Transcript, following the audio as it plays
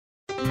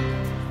Hey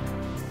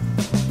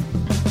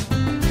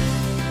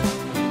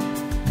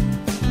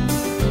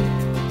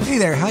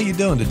there, how you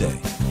doing today?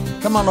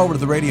 Come on over to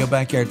the Radio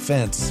Backyard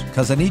Fence,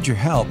 because I need your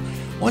help.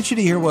 I want you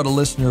to hear what a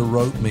listener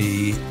wrote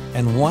me,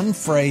 and one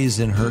phrase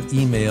in her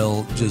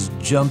email just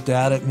jumped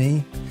out at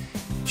me.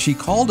 She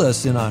called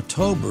us in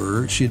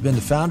October. She had been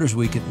to Founders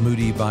Week at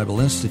Moody Bible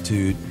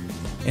Institute,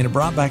 and it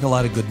brought back a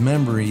lot of good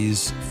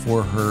memories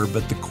for her.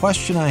 But the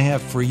question I have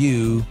for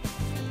you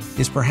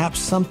is perhaps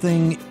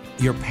something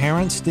your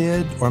parents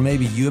did, or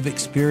maybe you have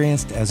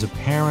experienced as a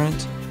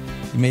parent.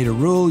 You made a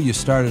rule, you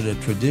started a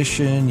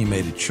tradition, you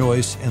made a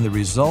choice, and the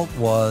result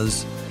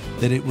was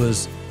that it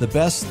was the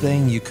best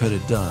thing you could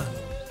have done.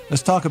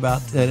 Let's talk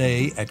about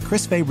today at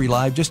Chris Fabry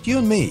Live, just you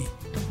and me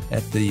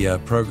at the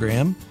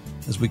program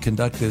as we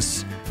conduct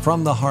this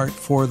from the heart,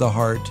 for the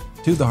heart,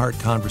 to the heart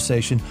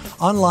conversation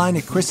online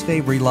at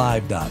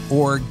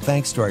chrisfabrylive.org.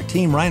 Thanks to our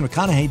team, Ryan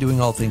McConaughey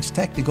doing all things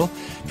technical.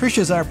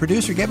 Trisha's our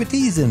producer. Gabby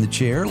T's in the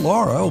chair.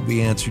 Laura will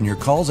be answering your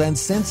calls. And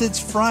since it's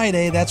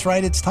Friday, that's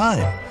right, it's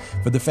time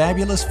for the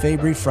fabulous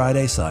Fabry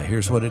Friday Sigh.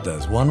 Here's what it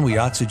does. 1, we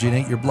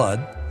oxygenate your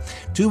blood.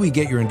 2, we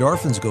get your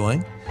endorphins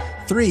going.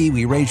 3,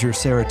 we raise your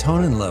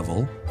serotonin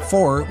level.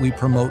 4, we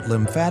promote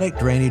lymphatic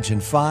drainage.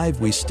 And 5,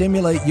 we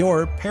stimulate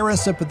your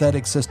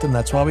parasympathetic system.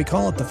 That's why we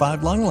call it the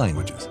 5 lung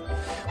languages.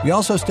 We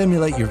also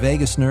stimulate your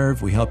vagus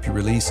nerve. We help you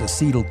release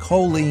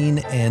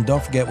acetylcholine. And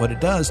don't forget what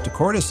it does to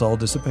cortisol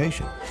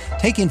dissipation.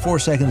 Taking 4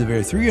 seconds of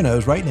air through your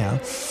nose right now.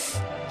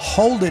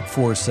 Hold it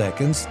 4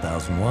 seconds.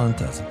 1,001,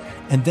 1,000.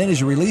 And then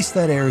as you release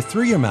that air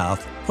through your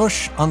mouth,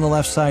 push on the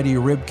left side of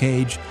your rib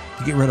cage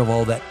to get rid of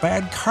all that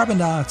bad carbon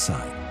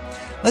dioxide.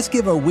 Let's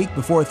give a week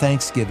before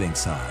Thanksgiving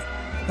sigh.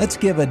 Let's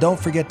give a don't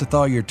forget to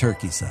thaw your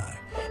turkey sigh.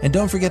 And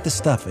don't forget the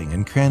stuffing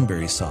and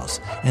cranberry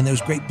sauce and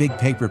those great big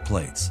paper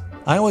plates.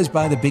 I always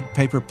buy the big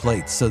paper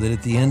plates so that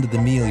at the end of the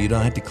meal you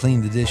don't have to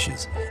clean the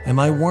dishes. Am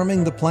I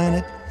warming the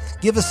planet?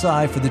 Give a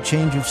sigh for the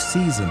change of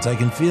seasons. I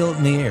can feel it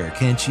in the air,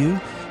 can't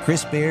you?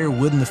 Crisp air,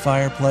 wood in the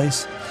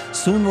fireplace.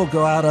 Soon we'll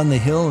go out on the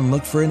hill and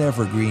look for an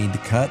evergreen to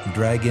cut and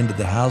drag into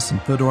the house and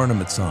put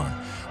ornaments on.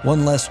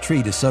 One less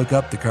tree to soak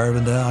up the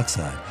carbon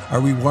dioxide.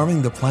 Are we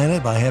warming the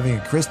planet by having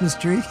a Christmas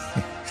tree?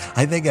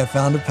 I think I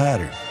found a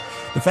pattern.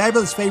 The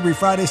fabulous Fabry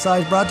Friday Sigh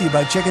is brought to you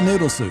by Chicken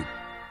Noodle Soup.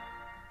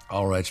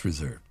 All rights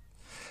reserved.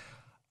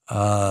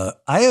 I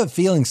have a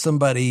feeling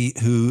somebody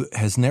who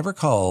has never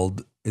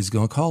called is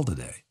going to call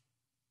today.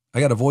 I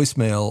got a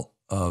voicemail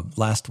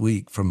last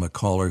week from a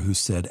caller who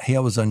said, hey,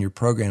 I was on your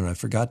program and I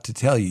forgot to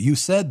tell you. You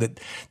said that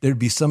there'd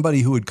be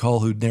somebody who would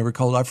call who'd never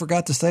called. I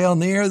forgot to say on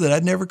the air that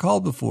I'd never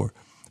called before.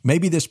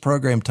 Maybe this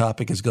program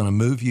topic is going to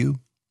move you.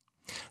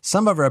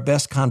 Some of our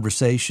best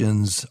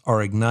conversations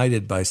are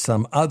ignited by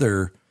some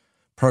other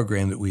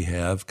program that we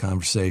have,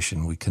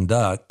 conversation we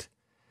conduct.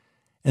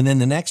 And then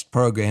the next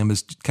program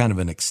is kind of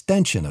an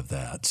extension of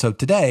that. So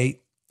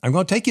today, I'm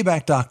going to take you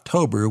back to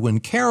October when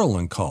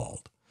Carolyn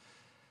called.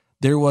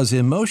 There was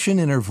emotion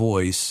in her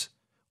voice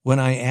when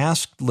I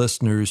asked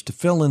listeners to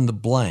fill in the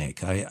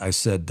blank. I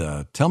said,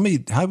 tell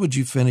me, how would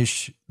you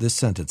finish this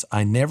sentence?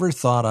 I never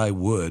thought I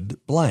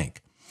would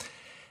blank.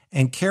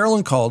 And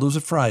Carolyn called. It was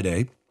a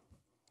Friday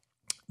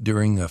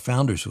during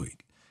Founders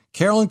Week.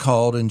 Carolyn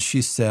called and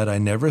she said, I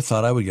never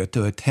thought I would get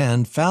to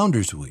attend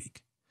Founders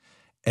Week.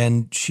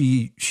 And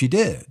she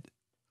did.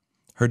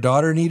 Her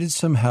daughter needed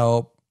some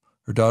help.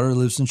 Her daughter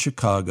lives in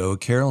Chicago.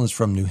 Carolyn's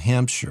from New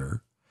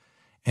Hampshire.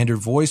 And her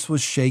voice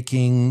was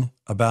shaking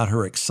about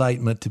her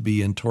excitement to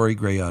be in Torrey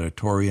Gray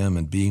Auditorium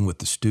and being with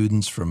the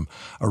students from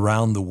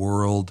around the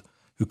world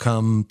who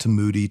come to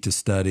Moody to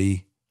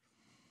study.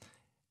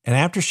 And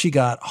after she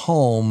got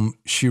home,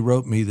 she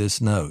wrote me this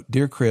note.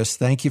 Dear Chris,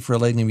 thank you for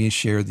letting me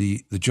share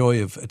the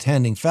joy of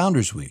attending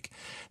Founders Week.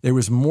 There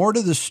was more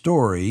to the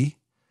story,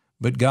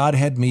 but God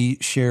had me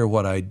share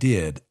what I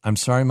did. I'm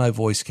sorry my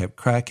voice kept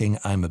cracking.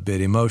 I'm a bit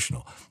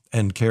emotional.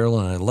 And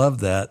Carolyn, I love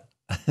that.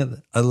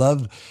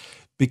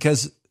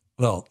 Because,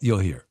 well, you'll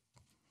hear.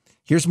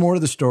 Here's more to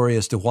the story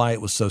as to why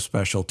it was so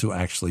special to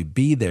actually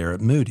be there at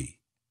Moody.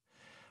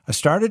 I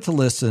started to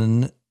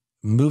listen,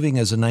 moving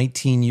as a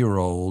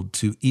 19-year-old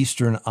to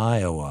eastern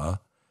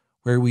Iowa,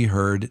 where we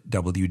heard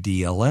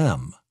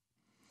WDLM.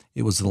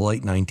 It was the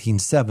late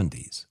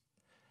 1970s.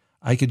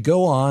 I could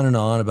go on and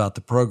on about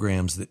the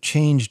programs that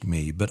changed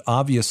me, but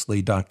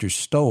obviously Dr.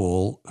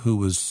 Stoll, who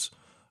was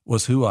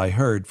who I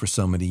heard for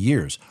so many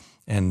years.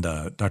 And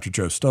Dr.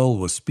 Jo Stoll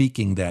was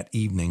speaking that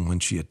evening when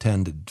she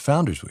attended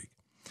Founders Week.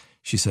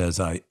 She says,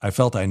 I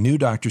felt I knew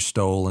Dr.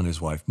 Stoll and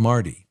his wife,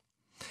 Marty.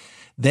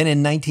 Then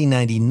in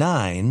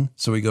 1999,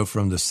 so we go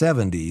from the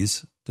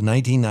 70s to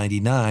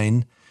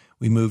 1999,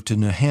 we moved to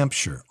New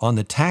Hampshire. On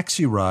the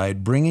taxi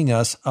ride bringing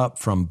us up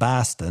from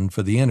Boston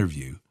for the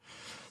interview,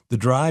 the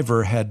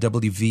driver had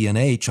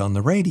WVNH on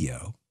the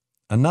radio,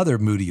 another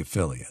Moody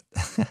affiliate.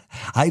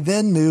 I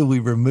then knew we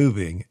were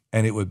moving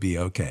and it would be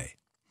okay.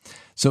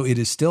 So it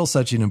is still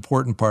such an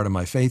important part of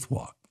my faith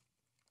walk.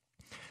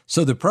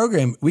 So the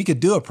program, we could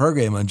do a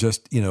program on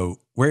just,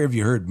 where have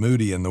you heard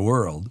Moody in the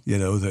world,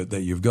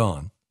 that you've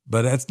gone.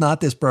 But that's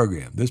not this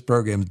program. This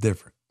program is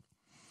different.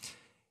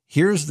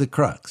 Here's the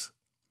crux.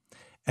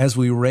 As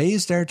we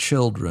raised our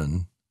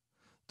children,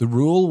 the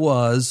rule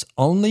was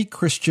only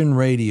Christian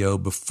radio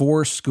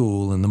before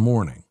school in the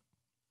morning.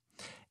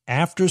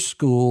 After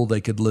school,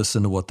 they could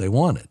listen to what they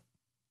wanted.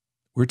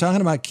 We're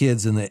talking about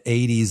kids in the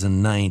 80s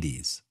and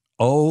 90s.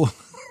 Oh,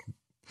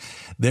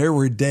 there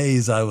were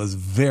days I was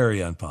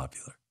very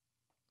unpopular.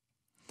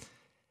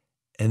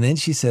 And then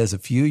she says, a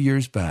few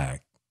years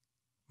back,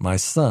 my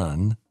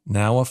son,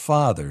 now a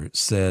father,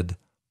 said,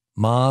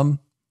 Mom,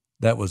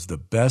 that was the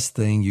best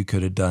thing you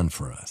could have done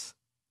for us.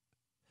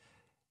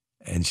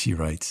 And she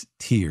writes,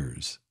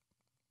 tears.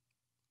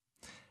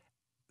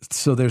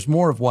 So there's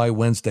more of why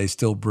Wednesday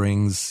still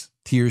brings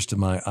tears to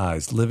my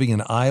eyes. Living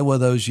in Iowa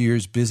those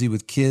years, busy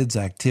with kids,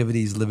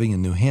 activities, living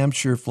in New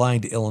Hampshire,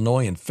 flying to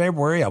Illinois in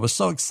February. I was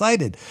so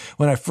excited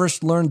when I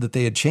first learned that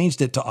they had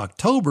changed it to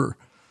October.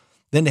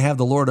 Then to have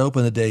the Lord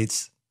open the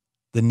dates,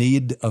 the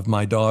need of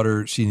my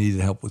daughter, she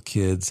needed help with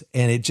kids,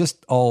 and it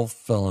just all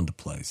fell into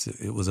place.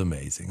 It was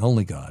amazing.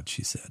 Only God,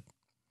 she said.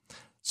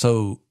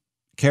 So,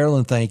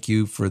 Carolyn, thank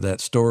you for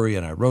that story,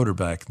 and I wrote her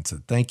back and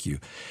said, thank you.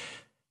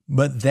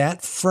 But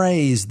that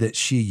phrase that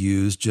she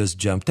used just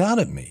jumped out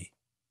at me.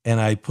 And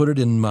I put it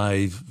in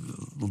my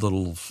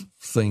little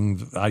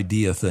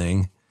idea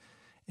thing,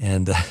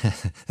 and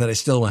that I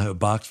still don't have a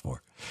box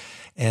for.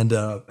 And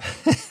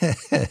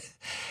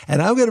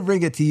and I'm going to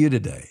bring it to you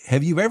today.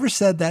 Have you ever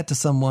said that to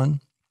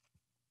someone?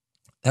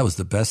 That was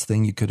the best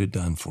thing you could have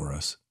done for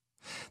us.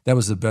 That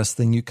was the best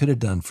thing you could have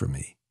done for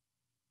me.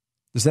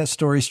 Does that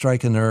story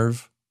strike a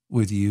nerve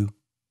with you?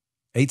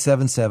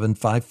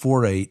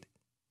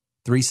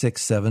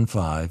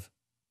 877-548-3675.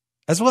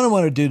 That's what I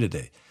want to do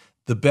today.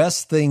 The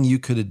best thing you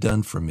could have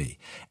done for me.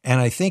 And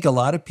I think a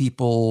lot of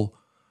people,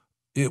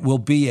 it will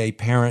be a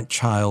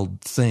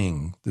parent-child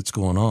thing that's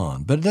going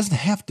on, but it doesn't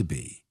have to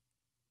be.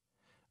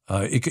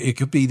 It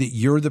could be that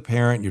you're the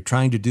parent, you're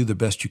trying to do the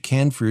best you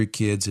can for your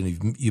kids,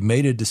 and you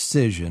made a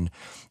decision,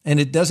 and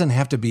it doesn't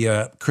have to be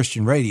a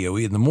Christian radio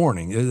in the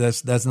morning.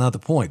 That's not the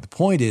point. The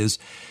point is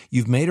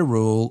you've made a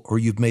rule or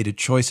you've made a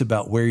choice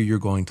about where you're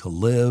going to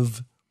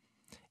live,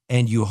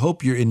 and you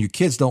hope your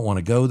kids don't want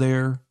to go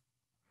there.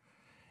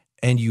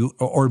 And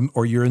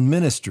or you're in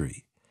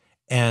ministry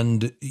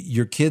and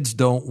your kids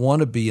don't want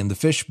to be in the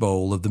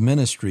fishbowl of the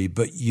ministry,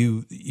 but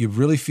you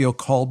really feel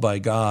called by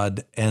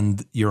God,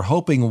 and you're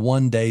hoping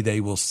one day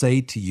they will say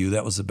to you,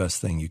 that was the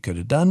best thing you could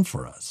have done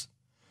for us.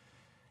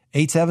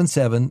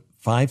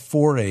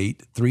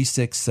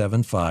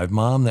 877-548-3675.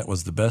 Mom, that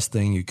was the best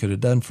thing you could have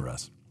done for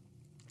us.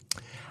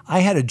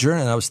 I had a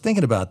journey, and I was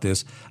thinking about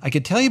this. I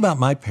could tell you about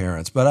my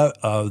parents, but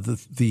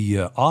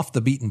the off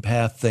the beaten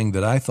path thing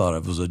that I thought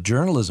of was a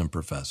journalism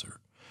professor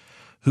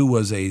who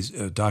was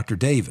Dr.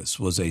 Davis,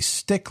 was a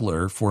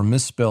stickler for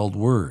misspelled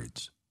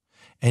words.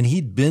 And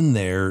he'd been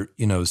there,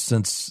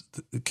 since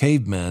the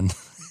cavemen.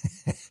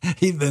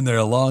 He'd been there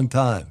a long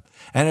time.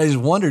 And I just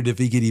wondered if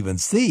he could even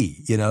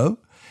see,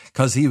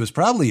 because he was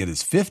probably in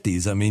his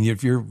 50s. I mean,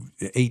 if you're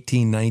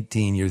 18,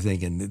 19, you're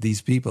thinking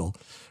these people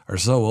are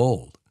so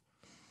old.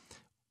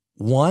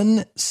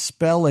 One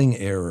spelling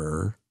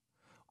error,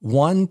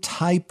 one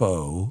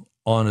typo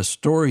on a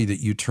story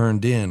that you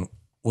turned in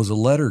was a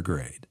letter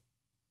grade.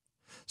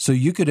 So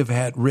you could have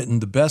had written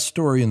the best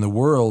story in the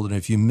world, and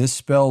if you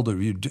misspelled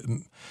or you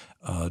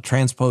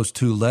transposed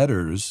two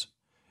letters,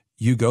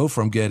 you go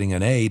from getting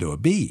an A to a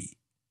B.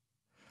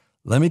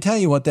 Let me tell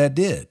you what that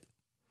did.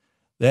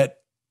 That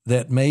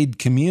made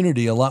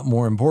community a lot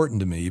more important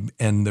to me.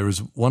 And there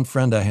was one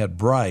friend I had,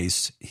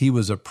 Bryce. He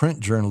was a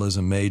print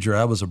journalism major.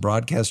 I was a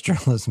broadcast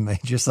journalism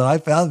major. So I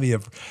found me a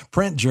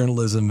print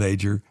journalism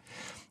major.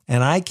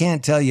 And I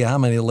can't tell you how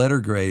many letter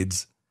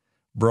grades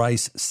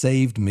Bryce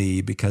saved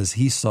me because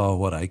he saw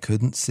what I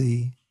couldn't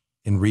see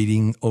in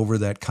reading over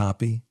that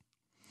copy.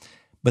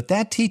 But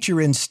that teacher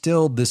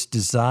instilled this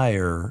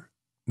desire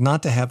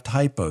not to have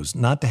typos,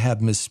 not to have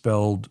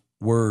misspelled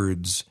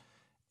words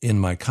in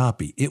my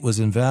copy. It was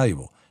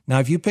invaluable. Now,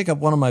 if you pick up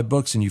one of my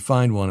books and you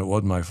find one, it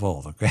wasn't my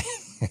fault, okay?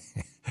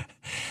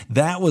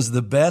 That was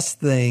the best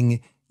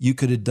thing you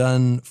could have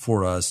done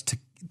for us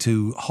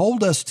to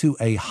hold us to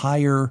a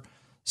higher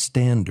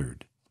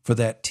standard for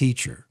that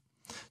teacher.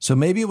 So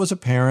maybe it was a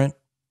parent,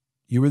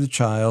 you were the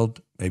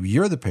child, maybe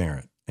you're the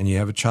parent, and you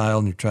have a child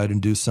and you're trying to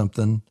do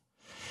something.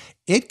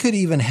 It could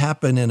even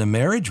happen in a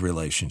marriage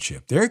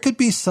relationship. There could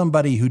be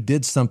somebody who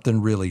did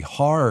something really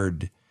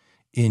hard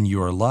in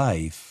your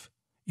life.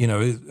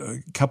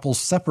 Couples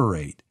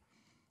separate.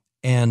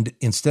 And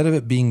instead of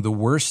it being the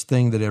worst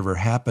thing that ever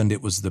happened,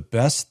 it was the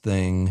best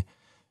thing.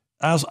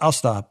 I'll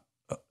stop.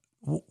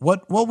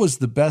 What was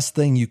the best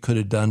thing you could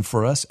have done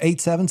for us?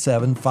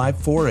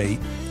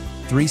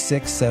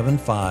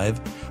 877-548-3675.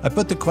 I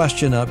put the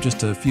question up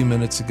just a few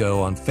minutes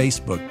ago on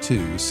Facebook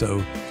too.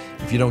 So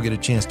if you don't get a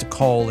chance to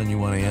call and you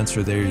want to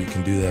answer there, you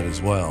can do that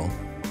as well.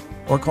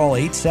 Or call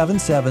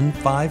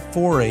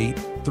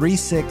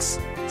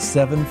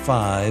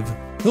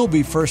 877-548-3675. Who'll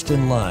be first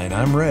in line?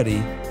 I'm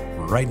ready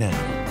right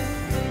now.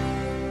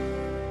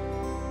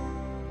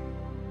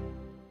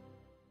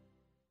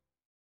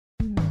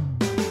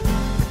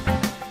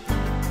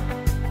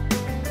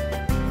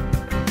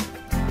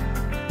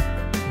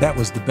 That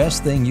was the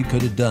best thing you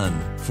could have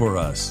done for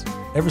us.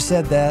 Ever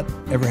said that?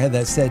 Ever had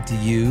that said to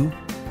you?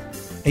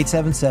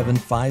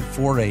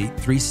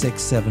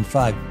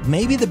 877-548-3675.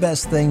 Maybe the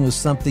best thing was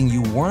something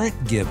you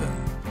weren't given.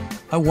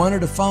 I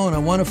wanted a phone. I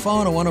want a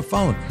phone. I want a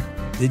phone.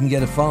 Didn't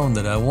get a phone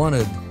that I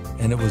wanted,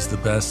 and it was the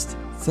best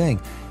thing.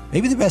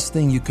 Maybe the best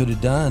thing you could have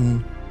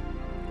done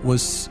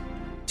was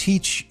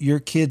teach your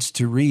kids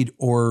to read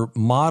or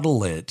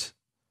model it.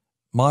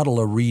 Model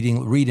a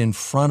reading, read in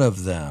front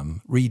of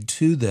them, read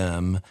to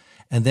them.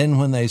 And then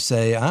when they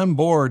say, I'm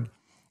bored,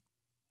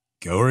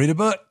 go read a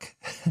book.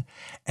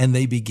 And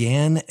they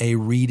began a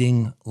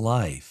reading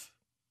life.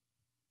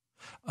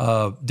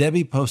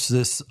 Debbie posts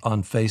this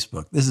on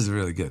Facebook. This is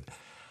really good.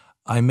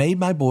 I made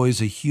my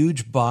boys a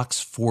huge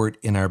box fort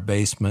in our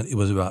basement. It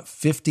was about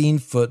 15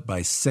 foot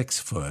by 6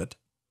 foot.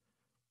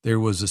 There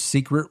was a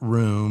secret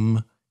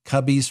room,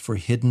 cubbies for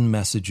hidden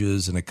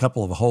messages, and a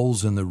couple of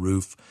holes in the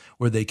roof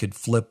where they could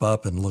flip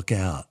up and look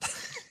out.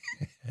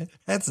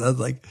 That sounds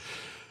like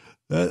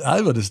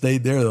I would have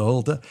stayed there the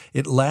whole time.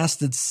 It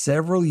lasted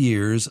several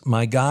years.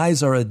 My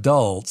guys are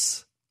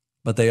adults,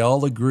 but they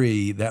all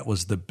agree that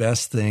was the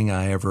best thing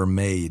I ever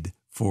made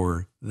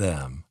for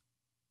them.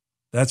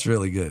 That's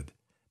really good.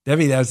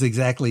 Debbie, that's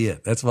exactly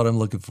it. That's what I'm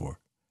looking for.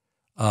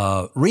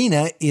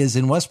 Rena is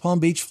in West Palm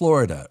Beach,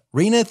 Florida.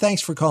 Rena,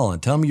 thanks for calling.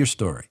 Tell me your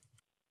story.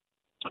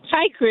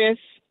 Hi, Chris.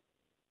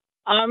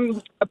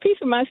 A piece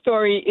of my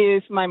story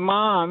is my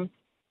mom.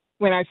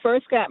 When I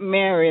first got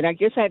married, I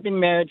guess I'd been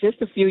married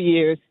just a few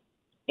years.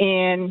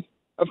 And,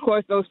 of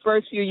course, those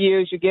first few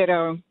years, you get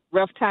a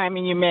rough time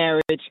in your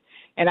marriage.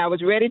 And I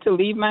was ready to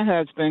leave my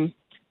husband.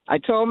 I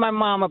told my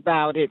mom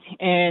about it,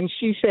 and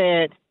she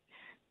said,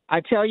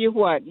 I tell you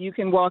what, you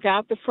can walk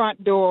out the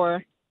front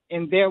door,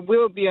 and there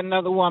will be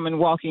another woman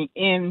walking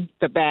in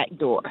the back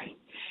door.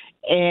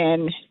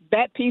 And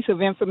that piece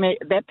of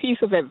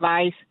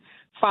advice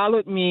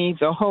followed me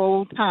the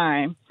whole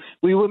time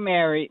we were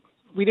married.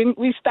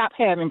 We stopped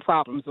having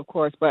problems, of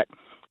course, but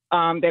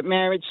that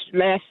marriage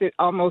lasted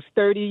almost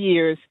 30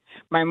 years.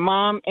 My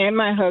mom and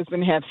my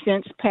husband have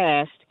since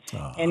passed,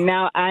 and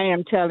now I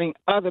am telling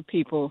other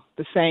people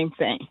the same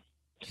thing.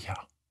 Yeah.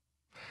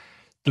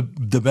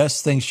 The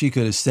best thing she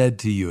could have said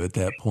to you at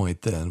that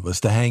point then was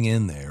to hang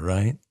in there,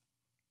 right?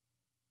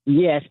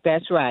 Yes,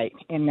 that's right.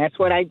 And that's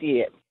what I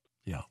did.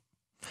 Yeah.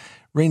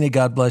 Rena,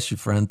 God bless you,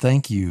 friend.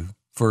 Thank you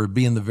for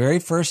being the very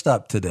first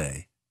up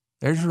today.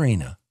 There's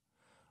Rena.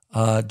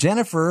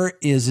 Jennifer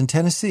is in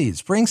Tennessee,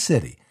 Spring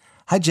City.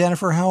 Hi,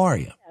 Jennifer. How are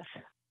you?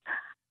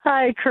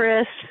 Hi,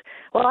 Chris.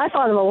 Well, I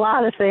thought of a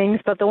lot of things,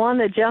 but the one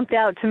that jumped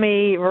out to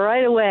me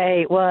right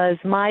away was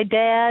my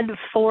dad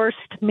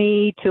forced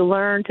me to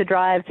learn to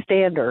drive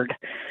standard.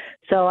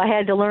 So I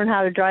had to learn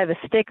how to drive a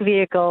stick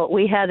vehicle.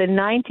 We had a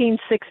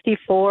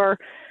 1964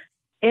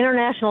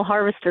 International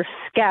Harvester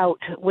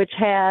Scout, which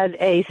had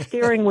a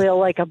steering wheel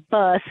like a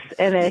bus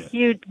and a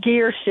huge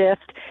gear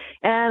shift.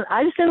 And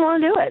I just didn't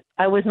want to do it.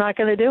 I was not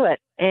going to do it.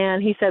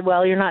 And he said,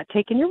 well, you're not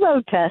taking your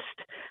road test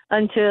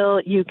until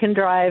you can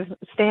drive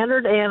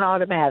standard and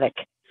automatic.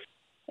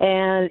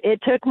 And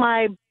it took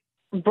my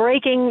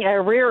breaking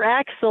a rear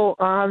axle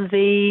on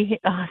the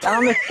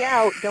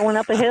Scout going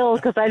up a hill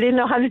because I didn't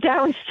know how to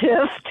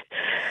downshift.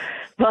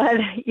 But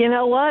you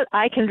know what?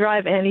 I can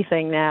drive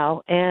anything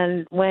now.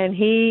 And when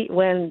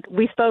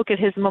we spoke at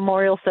his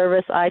memorial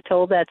service, I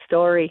told that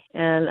story.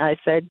 And I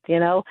said,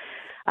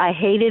 I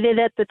hated it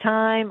at the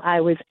time.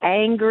 I was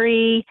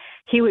angry.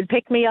 He would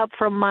pick me up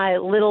from my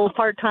little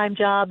part-time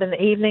job in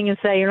the evening and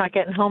say, you're not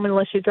getting home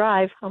unless you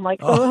drive. I'm like,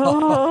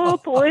 oh,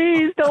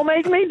 please don't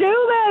make me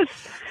do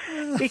this.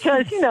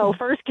 Because,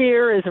 first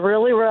gear is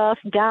really rough.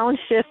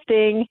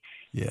 Downshifting,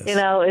 yes,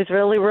 is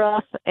really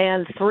rough.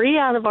 And 3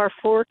 out of our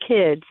 4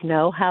 kids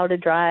know how to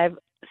drive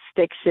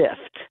stick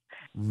shift.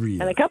 Really?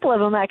 And a couple of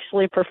them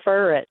actually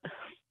prefer it.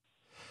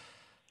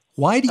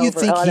 Why do you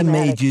think he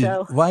made you?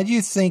 Why do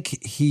you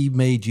think he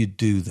made you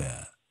do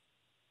that?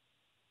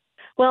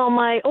 Well,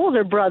 my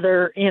older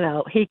brother, he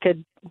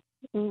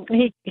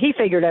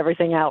figured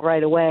everything out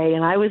right away,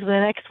 and I was the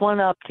next one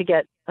up to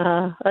get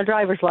a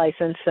driver's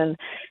license. And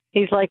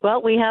he's like,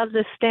 "Well, we have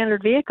this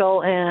standard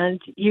vehicle,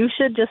 and you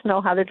should just know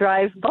how to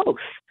drive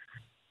both."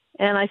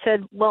 And I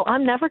said, "Well,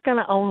 I'm never going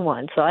to own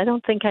one, so I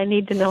don't think I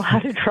need to know how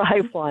to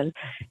drive one."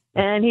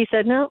 And he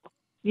said, "No,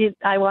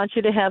 I want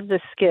you to have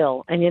this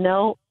skill." And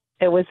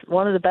it was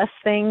one of the best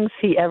things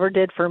he ever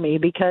did for me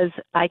because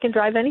I can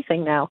drive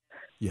anything now.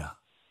 Yeah.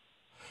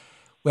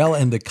 Well,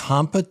 and the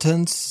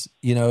competence,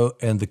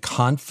 and the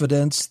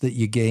confidence that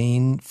you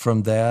gain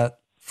from that,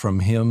 from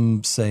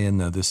him saying,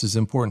 no, this is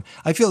important.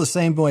 I feel the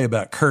same way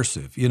about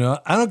cursive.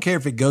 I don't care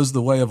if it goes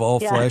the way of all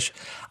flesh.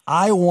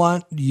 I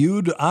want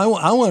I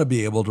want to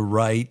be able to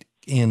write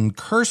in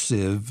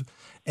cursive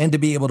and to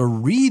be able to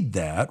read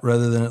that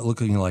rather than it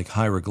looking like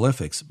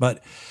hieroglyphics.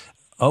 But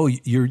oh,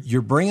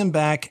 you're bringing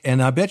back, and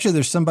I bet you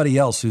there's somebody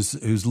else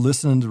who's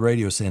listening to the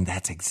radio saying,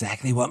 that's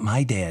exactly what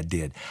my dad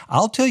did.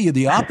 I'll tell you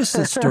the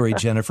opposite story,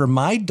 Jennifer.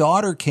 My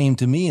daughter came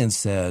to me and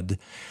said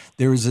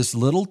there was this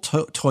little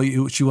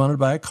Toyota. She wanted to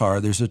buy a car.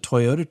 There's a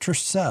Toyota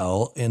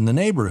Tercel in the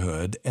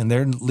neighborhood, and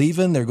they're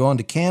leaving. They're going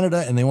to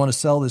Canada, and they want to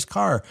sell this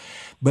car,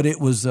 but it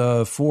was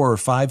a 4 or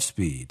 5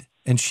 speed.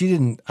 And she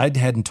didn't. I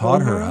hadn't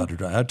taught her how to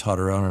drive. I taught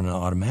her on an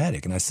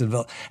automatic. And I said,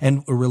 "Well,"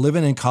 and we're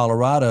living in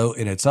Colorado,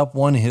 and it's up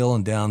one hill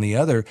and down the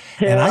other.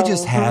 And I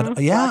just had,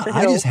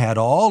 I just had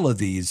all of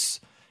these.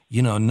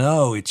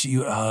 No, it's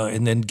you,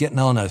 and then getting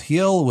on a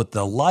hill with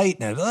the light,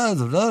 and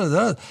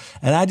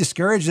I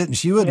discouraged it, and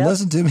she wouldn't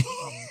listen to me,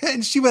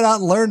 and she went out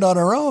and learned on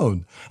her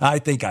own. I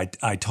think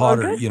I taught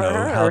her,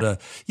 how to,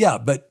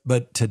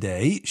 but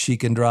today she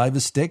can drive a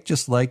stick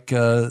just like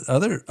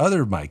other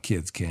of my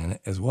kids can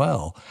as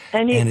well.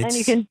 And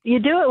you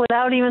do it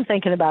without even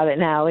thinking about it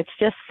now. It's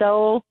just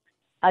so,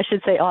 I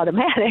should say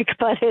automatic,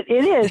 but it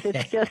is.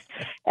 It's just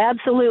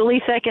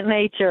absolutely second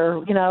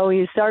nature.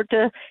 You start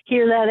to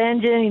hear that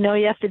engine,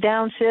 you have to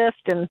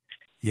downshift. And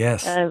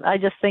yes, I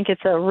just think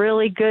it's a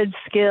really good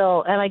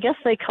skill. And I guess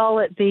they call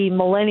it the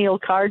millennial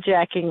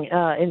carjacking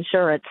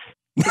insurance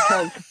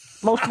because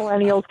most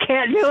millennials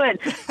can't do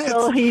it.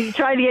 So you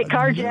try to get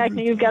carjacked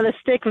and you've got a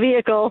stick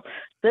vehicle,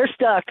 they're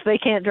stuck. They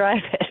can't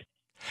drive it.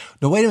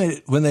 No, wait a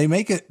minute. When they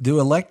make it, do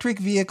electric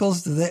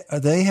vehicles, do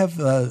they have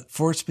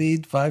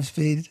 4-speed,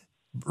 5-speed?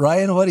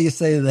 Ryan, what do you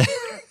say to that?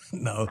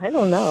 No, I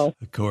don't know.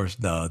 Of course,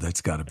 no.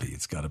 It's got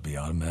to be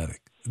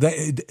automatic.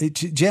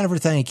 Jennifer,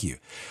 thank you.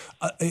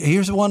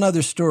 Here's one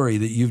other story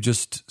that you've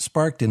just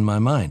sparked in my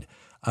mind.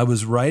 I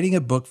was writing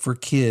a book for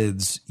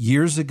kids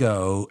years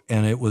ago,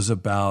 and it was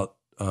about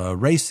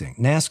racing,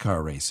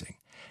 NASCAR racing,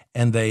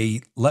 and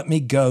they let me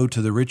go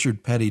to the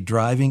Richard Petty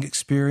driving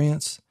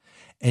experience.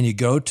 And you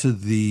go to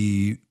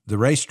the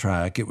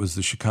racetrack. It was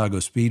the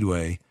Chicago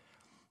Speedway.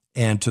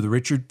 And to the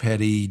Richard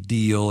Petty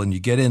deal, and you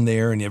get in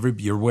there, and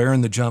you're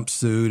wearing the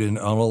jumpsuit and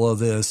all of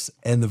this.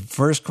 And the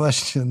first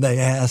question they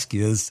ask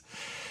is,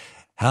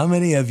 "How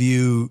many of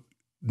you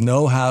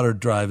know how to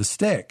drive a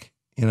stick?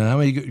 How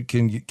many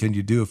can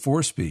you do a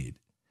 4-speed?"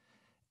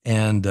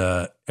 And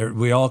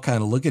we all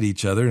kind of look at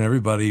each other, and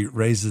everybody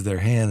raises their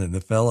hand. And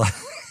the fella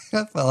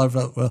thought,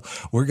 "Well,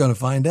 we're going to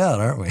find out,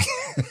 aren't we?"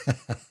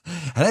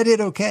 And I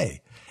did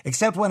okay,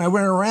 except when I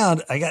went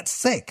around, I got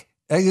sick.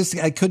 I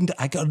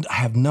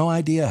have no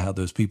idea how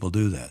those people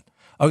do that.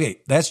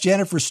 Okay, that's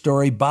Jennifer's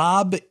story.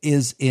 Bob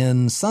is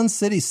in Sun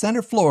City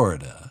Center,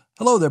 Florida.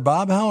 Hello there,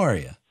 Bob. How are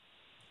you?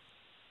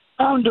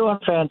 I'm doing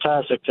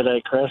fantastic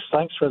today, Chris.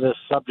 Thanks for this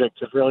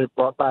subject. It really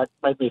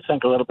made me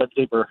think a little bit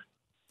deeper.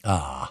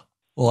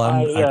 Well,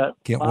 I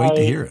can't wait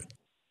to hear it.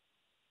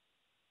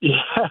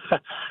 Yeah,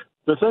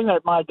 the thing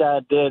that my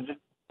dad did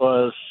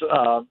was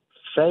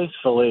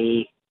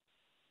faithfully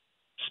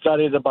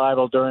study the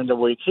Bible during the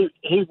week.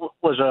 He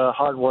was a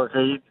hard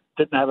worker. He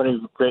didn't have any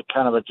great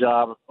kind of a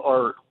job,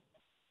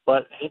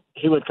 but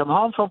he would come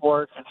home from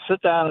work and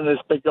sit down in his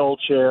big old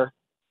chair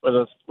with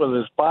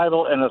his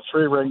Bible and a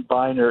 3-ring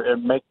binder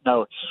and make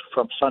notes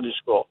from Sunday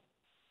school.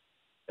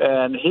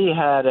 And he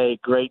had a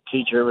great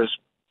teacher. His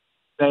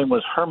name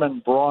was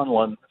Herman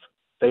Braunland,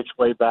 dates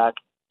way back.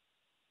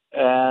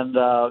 And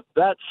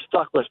that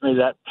stuck with me,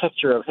 that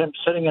picture of him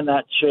sitting in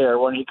that chair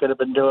when he could have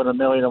been doing a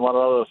million and one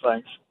other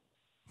things.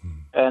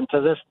 And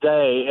to this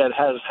day, it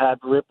has had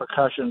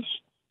repercussions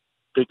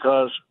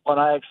because when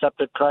I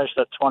accepted Christ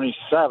at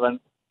 27,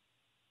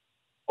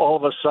 all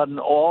of a sudden,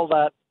 all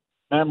that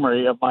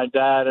memory of my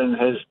dad and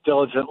his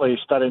diligently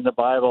studying the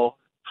Bible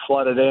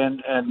flooded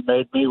in and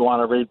made me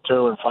want to read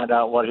too and find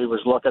out what he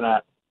was looking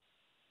at.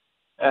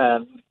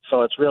 And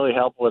so it's really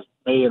helped with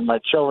me and my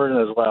children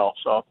as well.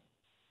 So,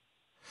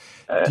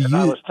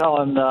 I was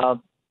telling,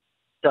 go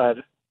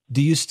ahead.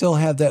 Do you still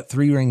have that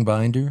 3-ring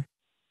binder?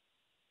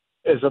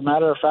 As a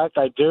matter of fact,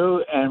 I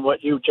do. And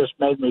what you just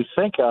made me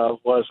think of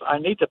was I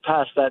need to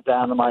pass that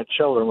down to my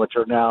children, which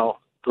are now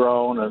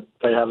grown and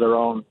they have their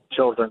own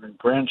children and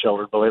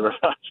grandchildren, believe it or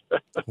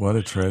not. What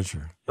a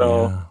treasure.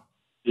 So,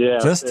 yeah.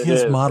 Just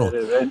his model.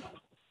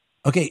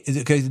 Okay,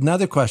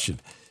 another question.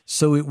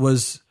 So it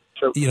was,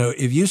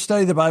 if you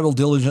study the Bible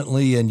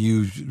diligently and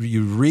you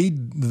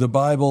read the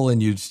Bible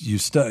and you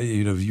study,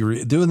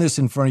 you're doing this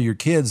in front of your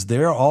kids,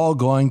 they're all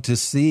going to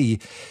see.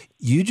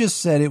 You just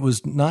said it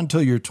was not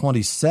until you're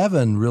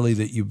 27 really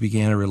that you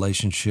began a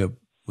relationship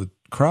with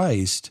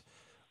Christ.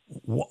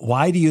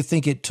 Why do you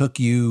think it took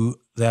you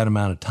that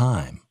amount of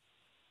time?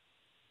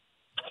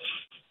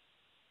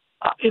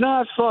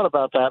 I've thought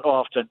about that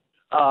often.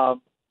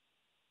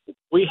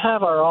 We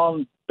have our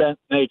own bent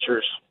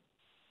natures,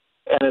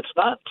 and it's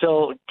not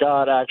till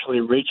God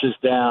actually reaches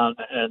down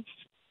and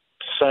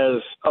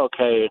says,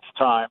 okay, it's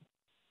time.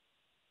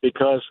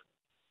 Because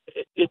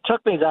it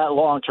took me that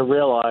long to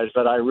realize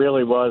that I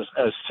really was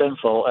as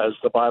sinful as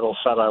the Bible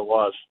said I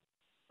was.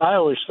 I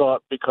always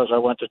thought because I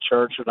went to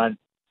church and I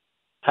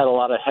had a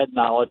lot of head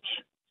knowledge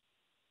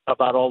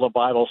about all the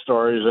Bible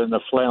stories and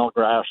the flannel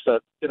graphs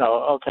that,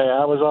 okay,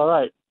 I was all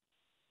right.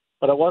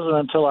 But it wasn't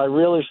until I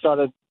really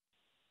started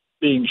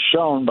being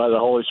shown by the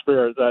Holy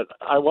Spirit that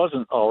I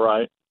wasn't all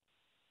right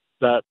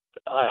that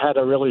I had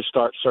to really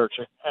start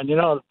searching. And,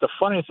 the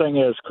funny thing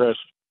is, Chris,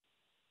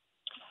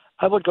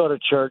 I would go to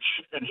church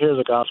and hear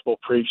the gospel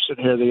preached and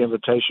hear the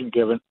invitation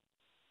given.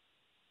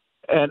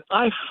 And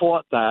I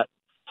fought that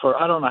for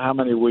I don't know how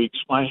many weeks.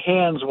 My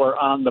hands were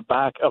on the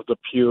back of the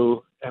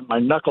pew and my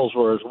knuckles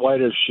were as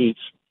white as sheets.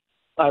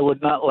 I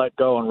would not let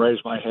go and raise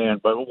my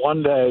hand. But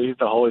one day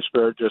the Holy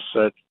Spirit just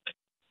said,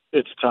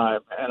 it's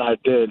time. And I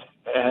did.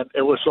 And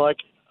it was like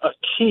a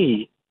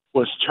key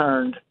was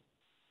turned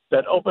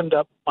that opened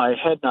up my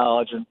head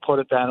knowledge and put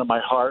it down in my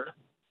heart.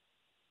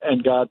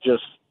 And God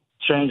just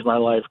changed my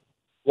life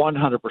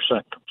 100%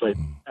 complete.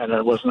 And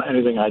it wasn't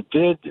anything I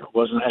did. It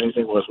wasn't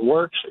anything was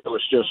works. It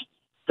was just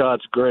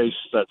God's grace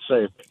that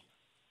saved me.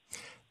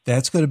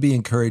 That's going to be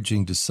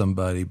encouraging to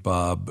somebody,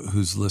 Bob,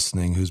 who's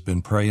listening, who's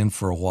been praying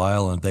for a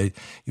while, and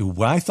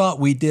I thought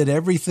we did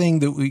everything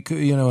that we could,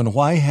 and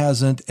why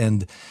hasn't?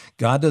 And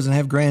God doesn't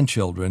have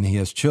grandchildren; He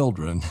has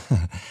children,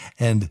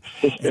 and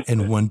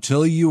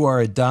until you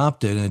are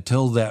adopted,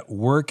 until that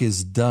work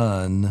is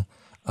done,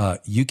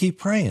 you keep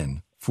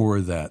praying for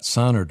that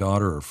son or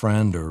daughter or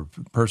friend or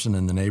person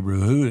in the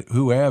neighborhood,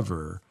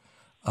 whoever.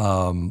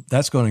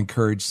 That's going to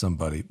encourage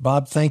somebody.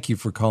 Bob, thank you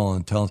for calling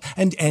and telling us.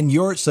 And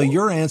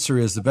your answer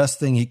is the best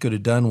thing he could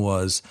have done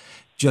was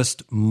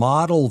just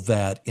model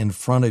that in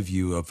front of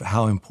you of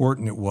how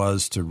important it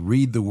was to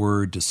read the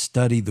Word, to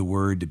study the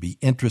Word, to be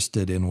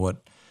interested in what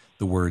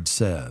the Word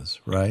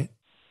says, right?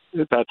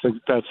 That's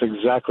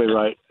exactly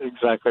right.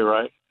 Exactly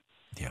right.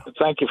 Yeah.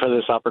 Thank you for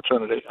this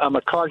opportunity. I'm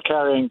a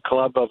card-carrying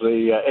club of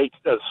the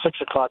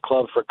 6 o'clock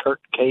club for Kurt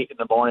and Kate in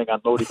the morning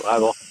on Moody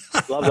Bible.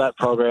 Love that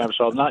program,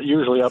 so I'm not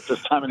usually up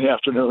this time in the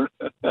afternoon.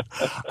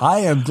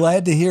 I am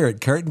glad to hear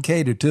it. Kurt and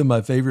Kate are two of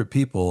my favorite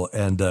people,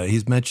 and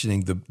he's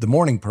mentioning the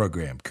morning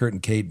program, Kurt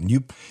and Kate. And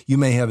you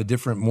may have a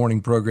different morning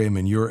program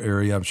in your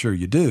area. I'm sure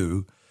you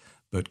do,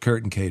 but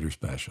Kurt and Kate are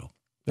special.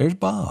 There's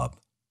Bob.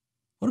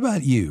 What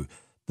about you?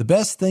 The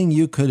best thing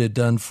you could have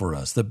done for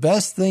us, the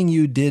best thing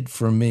you did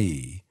for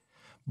me.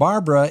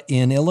 Barbara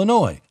in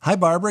Illinois. Hi,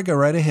 Barbara. Go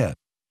right ahead.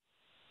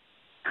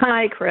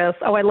 Hi, Chris.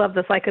 Oh, I love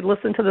this. I could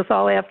listen to this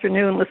all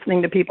afternoon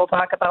listening to people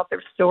talk about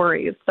their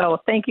stories. So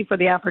thank you for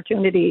the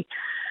opportunity.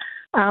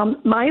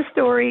 My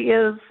story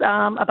is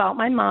about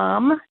my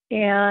mom,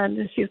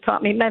 and she's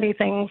taught me many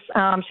things.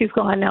 She's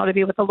gone now to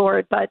be with the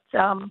Lord, but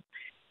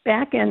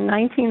back in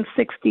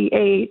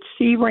 1968,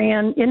 she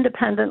ran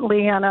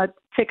independently on a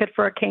ticket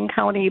for a King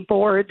County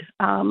board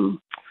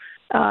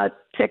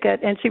ticket,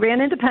 and she ran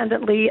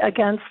independently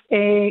against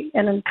an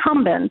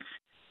incumbent.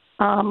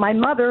 My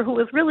mother, who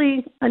was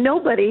really a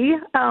nobody,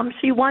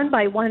 she won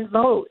by one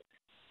vote.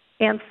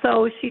 And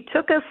so she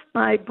took us,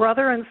 my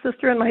brother and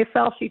sister and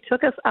myself, she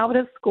took us out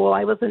of school.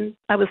 I was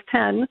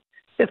 10,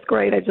 fifth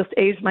grade. I just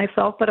aged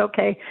myself, but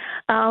okay.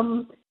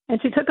 And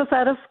she took us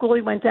out of school.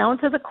 We went down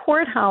to the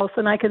courthouse,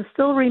 and I can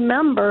still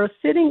remember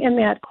sitting in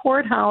that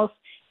courthouse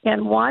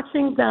and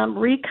watching them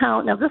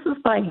recount. Now, this is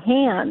by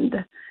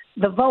hand,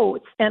 the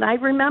votes. And I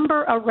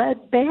remember a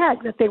red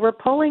bag that they were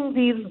pulling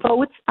these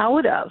votes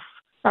out of,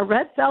 a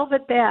red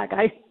velvet bag.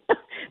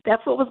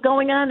 That's what was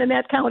going on in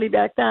that county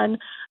back then.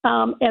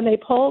 And they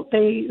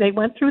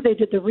went through, they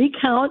did the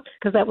recount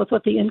because that was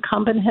what the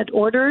incumbent had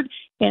ordered,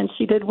 and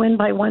she did win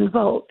by one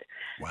vote.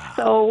 Wow.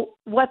 So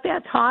what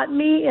that taught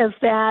me is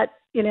that,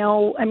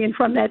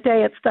 from that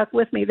day it stuck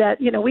with me that,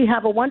 we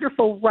have a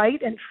wonderful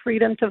right and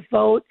freedom to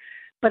vote,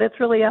 but it's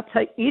really up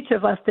to each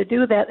of us to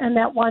do that, and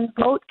that one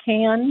vote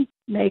can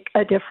make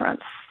a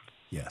difference.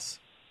 Yes.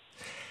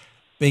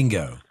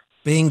 Bingo.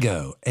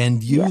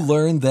 And you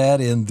learned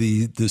that in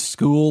the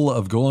school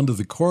of going to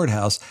the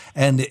courthouse.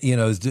 And,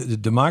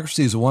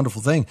 democracy is a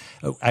wonderful thing.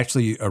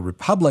 Actually, a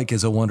republic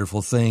is a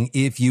wonderful thing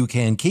if you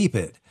can keep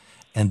it.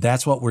 And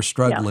that's what we're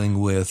struggling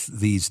with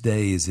these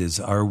days is,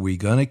 are we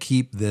going to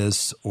keep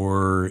this,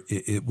 or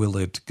will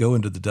it go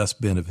into the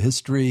dustbin of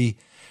history?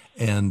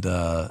 And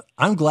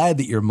I'm glad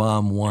that your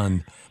mom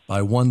won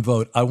by one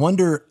vote. I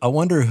wonder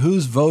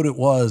whose vote it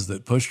was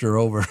that pushed her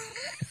over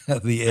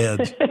at the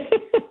edge.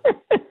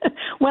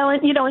 Well,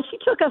 and she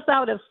took us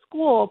out of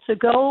school to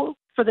go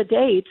for the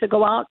day to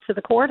go out to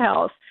the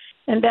courthouse.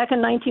 And back in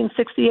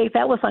 1968,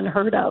 that was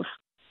unheard of.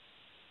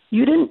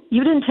 You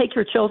didn't take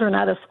your children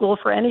out of school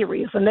for any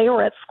reason. They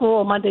were at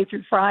school Monday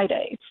through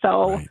Friday.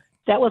 So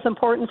that was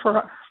important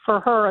for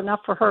her,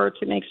 enough for her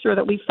to make sure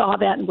that we saw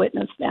that and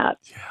witnessed that.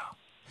 Yeah.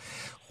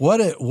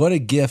 What a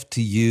gift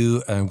to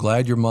you. I'm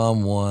glad your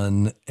mom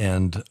won.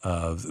 And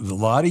a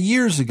lot of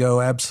years ago,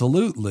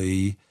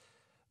 absolutely,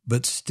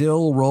 but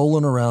still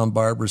rolling around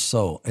Barbara's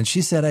soul. And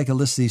she said I could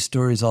listen to these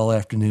stories all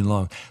afternoon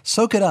long.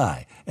 So could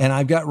I. And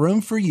I've got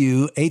room for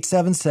you,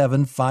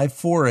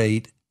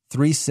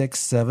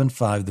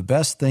 877-548-3675. The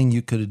best thing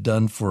you could have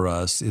done for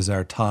us is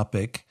our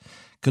topic.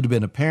 Could have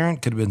been a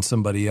parent, could have been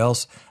somebody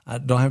else. I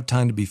don't have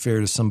time to be fair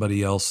to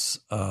somebody else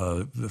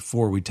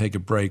before we take a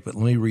break, but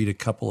let me read a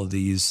couple of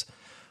these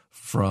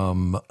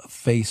from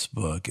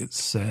Facebook. It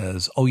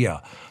says,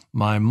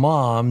 my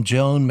mom,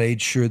 Joan,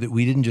 made sure that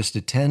we didn't just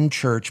attend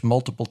church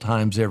multiple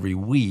times every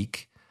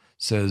week,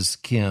 says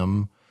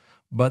Kim,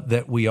 but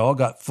that we all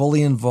got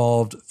fully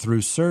involved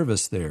through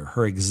service there.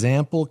 Her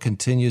example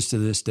continues to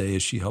this day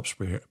as she helps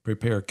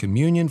prepare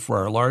communion for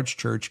our large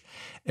church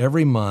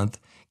every month,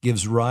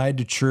 gives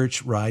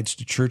rides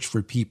to church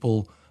for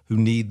people who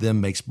need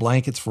them, makes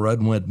blankets for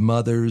unwed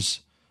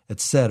mothers,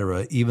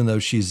 etc., even though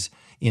she's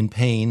in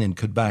pain and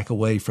could back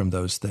away from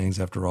those things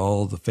after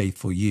all the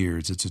faithful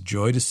years. It's a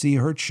joy to see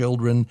her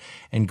children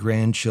and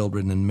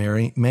grandchildren in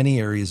many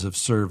areas of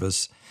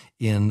service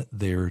in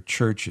their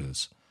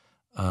churches.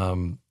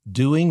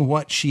 Doing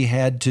what she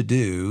had to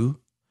do,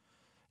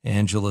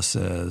 Angela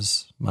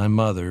says, my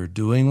mother,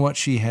 doing what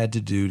she had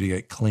to do to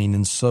get clean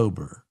and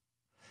sober.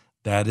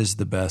 That is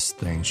the best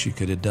thing she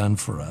could have done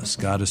for us.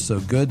 God is so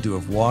good to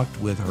have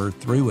walked with her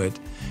through it,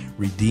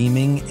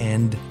 redeeming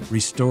and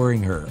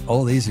restoring her.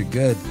 Oh, these are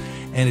good.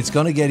 And it's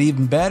going to get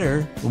even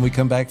better when we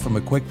come back from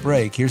a quick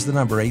break. Here's the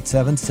number,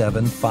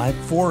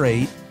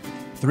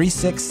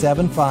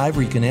 877-548-3675,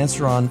 or you can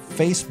answer on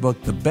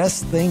Facebook, the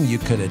best thing you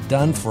could have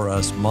done for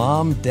us,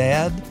 Mom,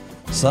 Dad,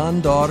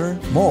 son, daughter.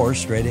 More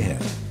straight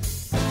ahead.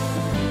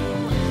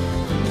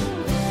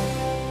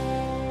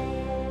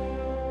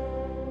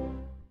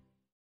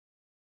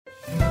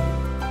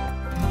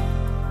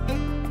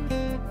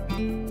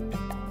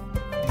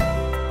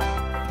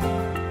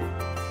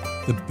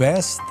 The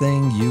best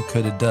thing you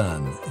could have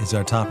done is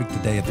our topic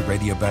today at the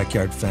Radio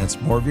Backyard Fence.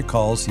 More of your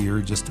calls here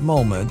in just a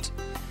moment.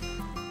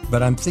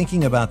 But I'm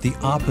thinking about the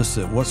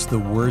opposite. What's the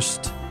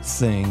worst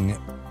thing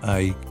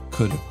I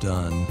could have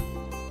done?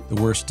 The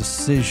worst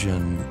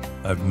decision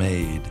I've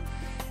made?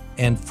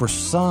 And for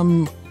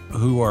some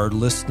who are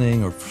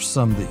listening, or for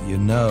some that you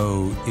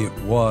know, it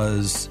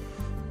was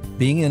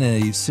being in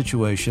a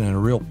situation, in a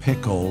real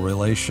pickle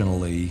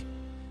relationally,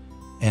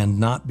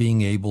 and not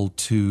being able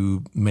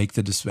to make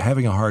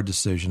having a hard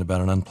decision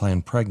about an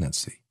unplanned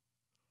pregnancy.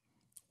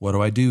 What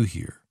do I do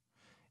here?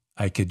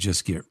 I could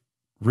just get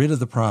rid of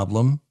the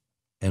problem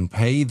and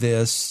pay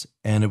this,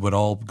 and it would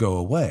all go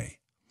away.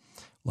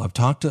 Well, I've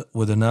talked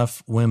with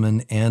enough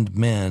women and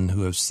men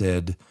who have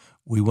said,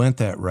 we went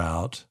that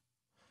route,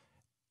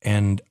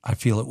 and I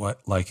feel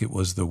like it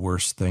was the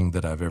worst thing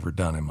that I've ever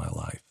done in my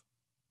life.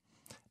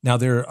 Now,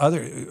 there are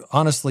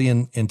honestly,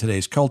 in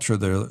today's culture,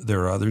 there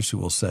are others who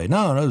will say,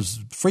 no, it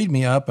freed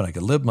me up and I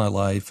could live my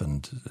life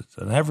and it's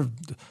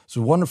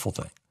a wonderful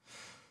thing.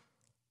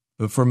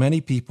 But for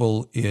many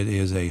people, it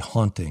is a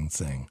haunting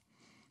thing.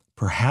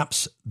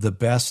 Perhaps the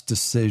best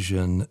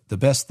decision, the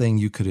best thing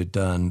you could have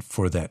done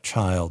for that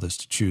child is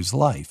to choose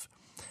life.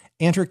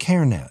 Enter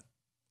CareNet.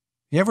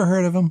 You ever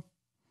heard of them?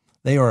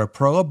 They are a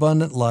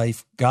pro-abundant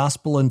life,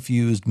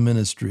 gospel-infused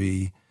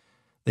ministry.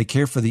 They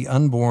care for the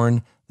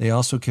unborn. They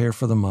also care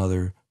for the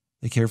mother.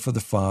 They care for the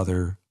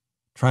father,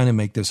 trying to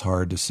make this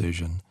hard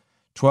decision.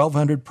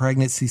 1,200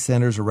 pregnancy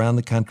centers around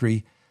the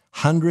country,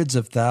 hundreds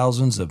of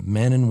thousands of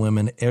men and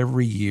women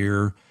every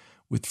year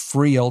with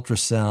free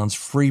ultrasounds,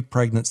 free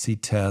pregnancy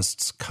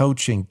tests,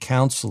 coaching,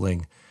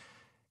 counseling,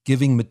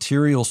 giving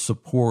material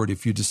support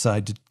if you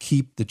decide to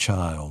keep the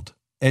child,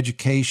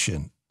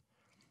 education.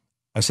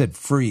 I said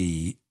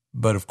free,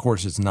 but of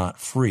course it's not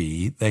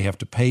free. They have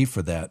to pay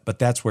for that, but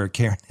that's where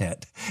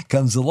CareNet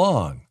comes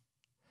along.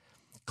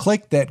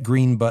 Click that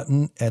green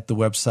button at the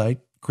website,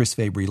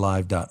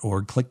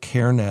 chrisfabrylive.org. Click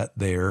CareNet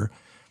there.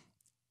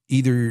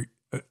 Either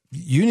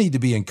you need to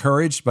be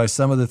encouraged by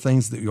some of the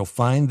things that you'll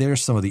find there,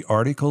 some of the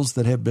articles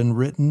that have been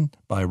written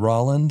by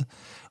Roland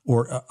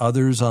or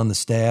others on the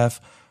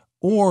staff,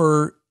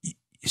 or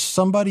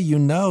somebody you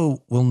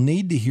know will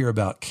need to hear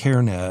about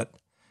CareNet,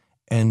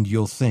 and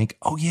you'll think,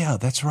 oh yeah,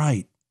 that's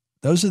right.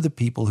 Those are the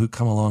people who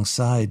come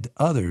alongside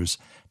others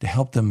to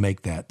help them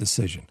make that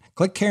decision.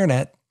 Click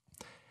CareNet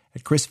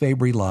at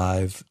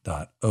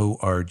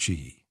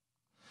chrisfabrylive.org.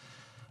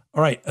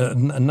 All right, a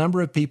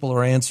number of people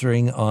are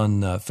answering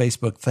on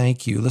Facebook.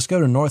 Thank you. Let's go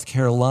to North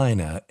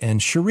Carolina and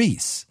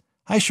Sharice.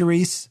 Hi,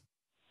 Sharice.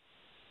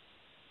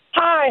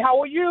 Hi,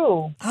 how are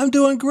you? I'm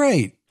doing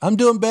great. I'm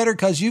doing better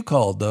because you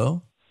called,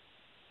 though.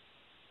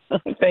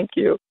 Thank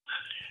you.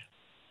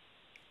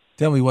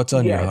 Tell me what's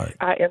on your heart.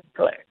 I am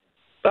glad.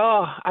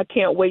 Oh, I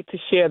can't wait to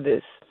share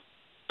this.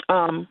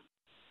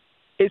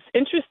 It's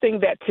interesting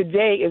that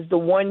today is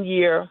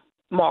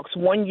marks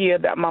 1 year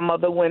that my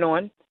mother went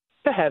on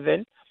to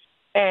heaven.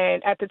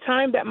 And at the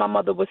time that my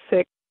mother was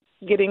sick,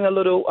 getting a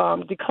little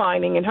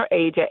declining in her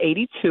age at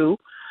 82,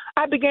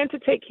 I began to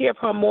take care of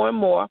her more and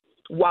more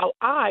while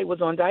I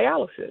was on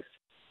dialysis,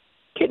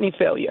 kidney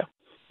failure,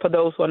 for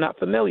those who are not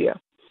familiar.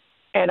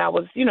 And I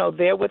was,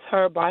 there with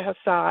her by her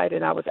side,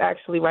 and I was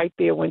actually right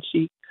there when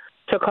she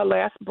took her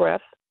last breath.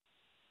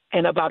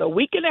 And about a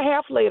week and a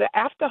half later,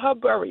 after her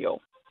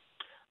burial,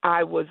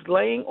 I was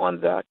laying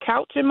on the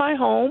couch in my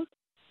home,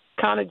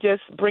 kind of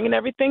just bringing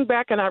everything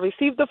back, and I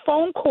received a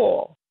phone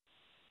call.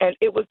 And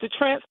it was the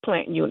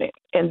transplant unit.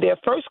 And their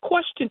first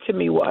question to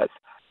me was,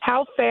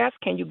 how fast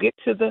can you get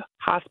to the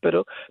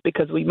hospital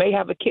because we may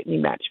have a kidney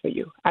match for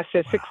you? I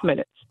said 6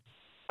 minutes.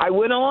 I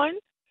went on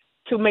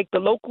to make the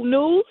local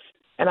news,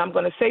 and I'm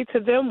going to say to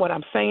them what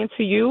I'm saying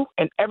to you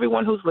and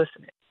everyone who's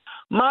listening.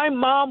 My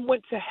mom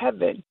went to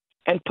heaven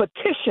and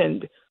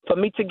petitioned for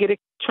me to get a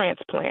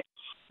transplant,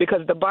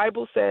 because the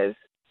Bible says,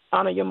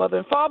 honor your mother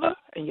and father,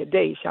 and your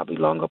days shall be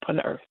long upon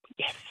the earth.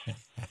 Yes.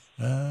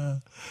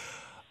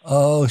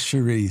 Oh,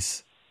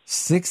 Cherise,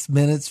 6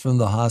 minutes from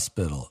the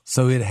hospital.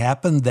 So it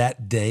happened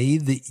that day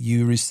that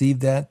you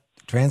received that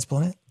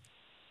transplant?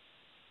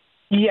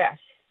 Yes.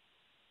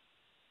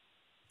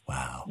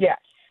 Wow. Yes.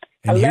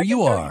 And here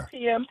you are.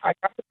 PM, I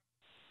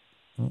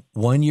got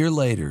 1 year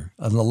later,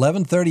 at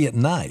 11:30 at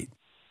night.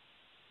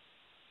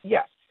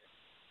 Yes.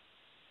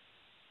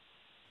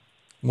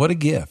 What a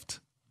gift.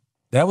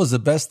 That was the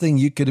best thing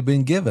you could have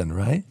been given,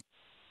 right?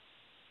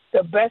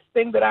 The best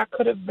thing that I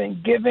could have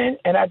been given,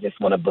 and I just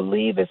want to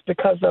believe it's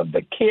because of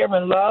the care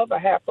and love I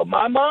have for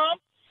my mom,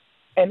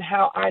 and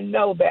how I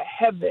know that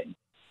heaven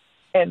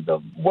and the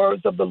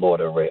words of the Lord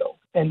are real.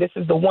 And this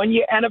is the 1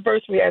 year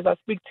anniversary as I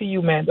speak to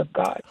you, man of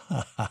God.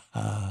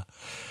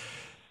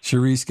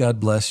 Cherise,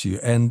 God bless you.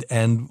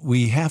 And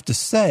we have to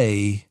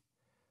say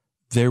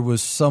there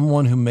was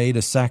someone who made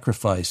a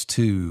sacrifice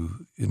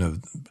too,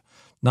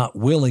 not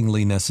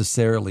willingly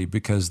necessarily,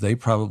 because they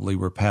probably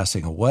were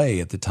passing away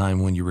at the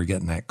time when you were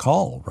getting that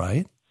call,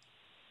 right?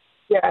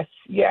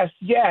 Yes,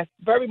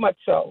 very much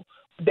so.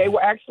 They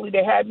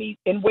had me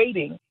in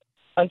waiting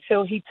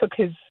until he took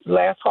his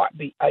last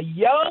heartbeat. A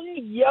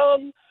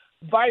young,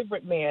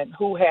 vibrant man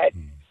who had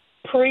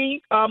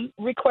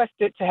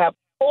requested to have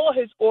all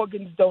his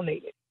organs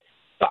donated.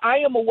 So I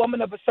am a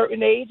woman of a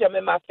certain age. I'm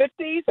in my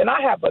 50s, and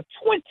I have a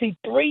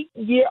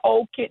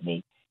 23-year-old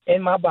kidney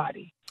in my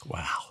body.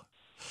 Wow.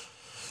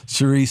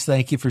 Cherise,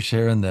 thank you for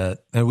sharing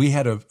that. And we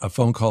had a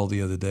phone call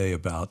the other day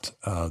about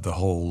the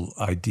whole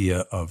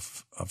idea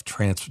of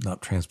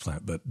not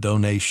transplant, but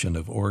donation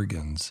of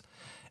organs.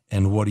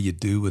 And what do you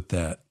do with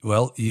that?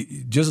 Well,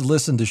 you just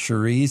listen to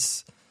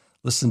Cherise,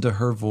 listen to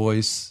her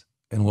voice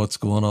and what's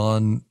going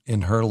on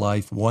in her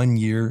life 1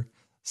 year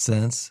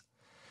since.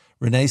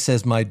 Renee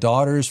says, my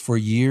daughters, for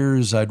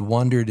years, I'd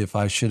wondered if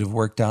I should have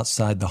worked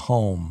outside the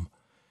home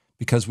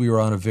because we were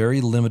on a very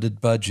limited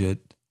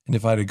budget. And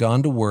if I'd have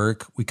gone to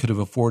work, we could have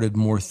afforded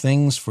more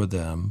things for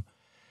them.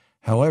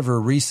 However,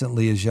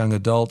 recently as young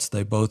adults,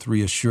 they both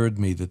reassured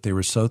me that they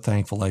were so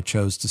thankful I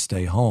chose to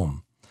stay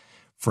home.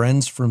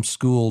 Friends from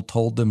school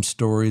told them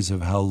stories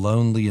of how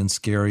lonely and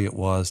scary it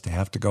was to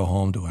have to go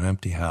home to an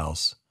empty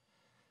house.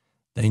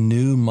 They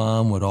knew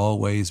Mom would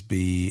always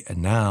be,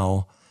 and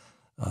now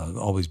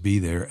always be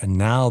there. And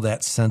now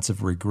that sense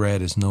of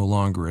regret is no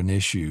longer an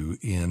issue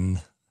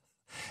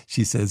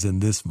she says, in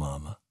this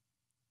mama.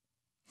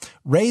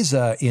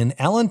 Riza in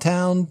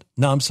Allentown,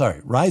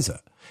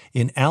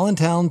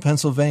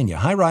 Pennsylvania.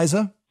 Hi,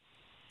 Riza.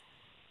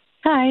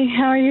 Hi,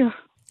 how are you?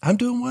 I'm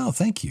doing well,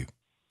 thank you.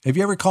 Have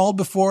you ever called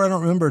before? I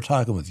don't remember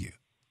talking with you.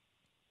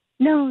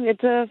 No,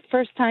 it's a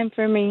first time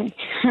for me.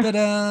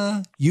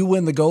 Ta-da! You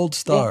win the gold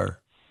star.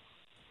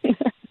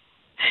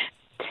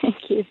 Thank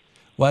you.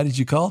 Why did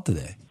you call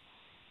today?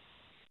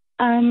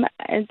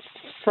 It's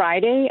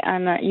Friday,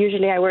 and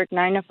usually I work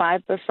 9 to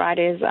 5, but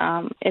Fridays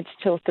it's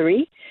till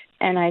 3.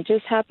 And I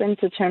just happened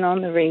to turn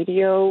on the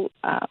radio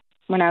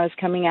when I was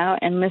coming out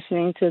and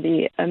listening to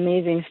the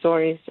amazing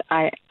stories.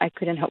 I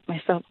couldn't help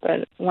myself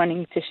but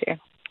wanting to share.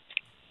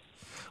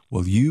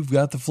 Well, you've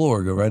got the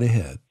floor. Go right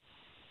ahead.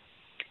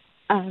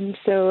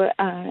 So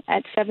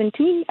at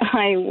 17,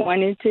 I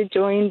wanted to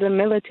join the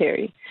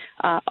military,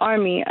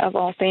 Army of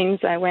all things.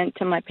 I went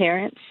to my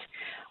parents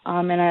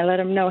and I let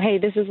them know, hey,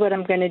 this is what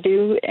I'm going to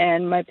do.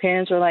 And my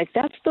parents were like,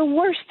 that's the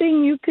worst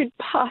thing you could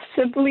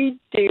possibly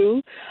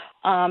do.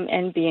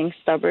 And being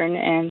stubborn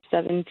and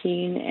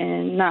 17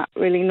 and not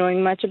really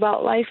knowing much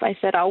about life, I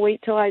said, I'll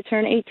wait till I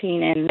turn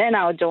 18 and then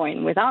I'll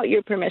join without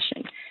your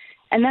permission.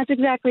 And that's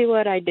exactly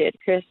what I did,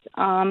 Chris.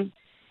 And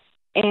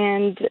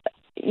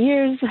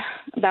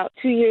about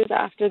 2 years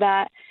after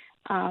that,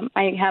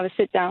 I have a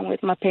sit down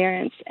with my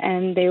parents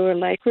and they were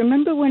like,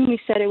 remember when we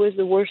said it was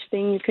the worst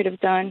thing you could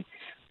have done?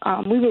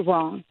 We were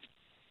wrong.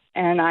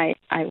 And I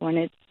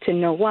wanted to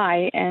know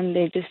why. And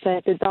they just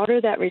said the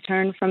daughter that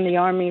returned from the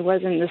Army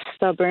wasn't the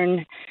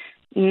stubborn,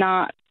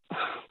 not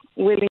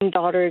willing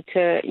daughter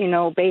to,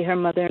 obey her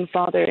mother and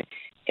father.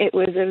 It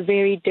was a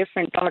very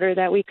different daughter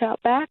that we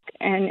got back.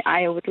 And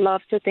I would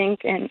love to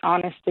think and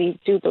honestly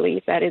do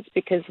believe that it's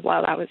because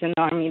while I was in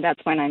the Army,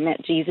 that's when I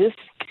met Jesus.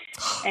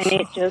 And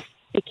it just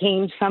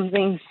became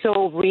something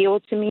so real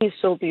to me,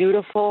 so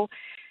beautiful.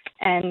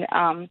 And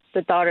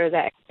the daughter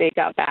that they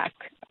got back,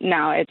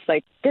 now it's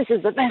like, this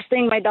is the best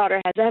thing my daughter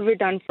has ever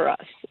done for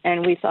us.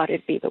 And we thought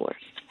it'd be the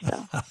worst.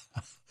 So.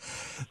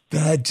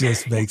 That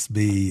just makes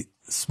me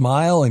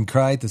smile and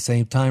cry at the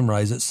same time,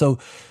 Riza.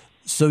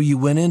 So you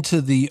went into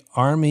the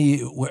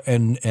Army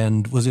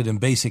and was it in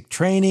basic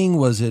training?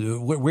 Was it,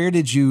 where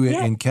did you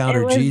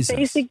encounter Jesus? It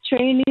was basic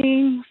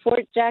training,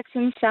 Fort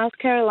Jackson, South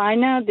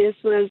Carolina. This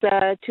was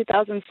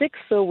 2006.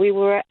 So we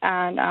were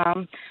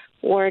at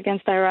war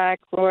against Iraq,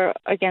 war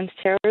against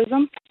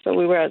terrorism. So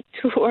we were at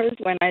 2 wars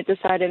when I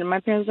decided, and my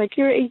parents were like,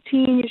 you're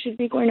 18, you should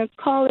be going to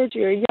college,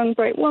 you're a young,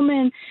 bright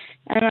woman.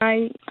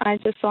 And I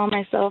just saw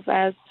myself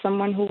as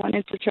someone who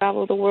wanted to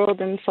travel the world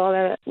and saw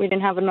that we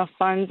didn't have enough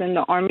funds and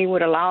the Army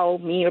would allow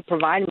me or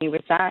provide me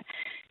with that.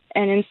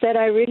 And instead,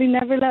 I really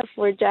never left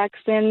Fort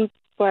Jackson,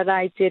 but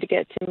I did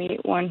get to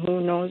meet one who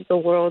knows the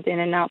world in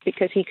and out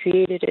because he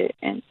created it,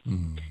 and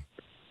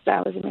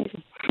that was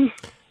amazing.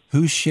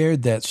 Who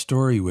shared that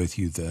story with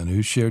you then?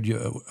 Who shared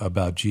you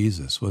about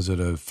Jesus? Was it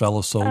a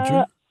fellow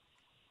soldier?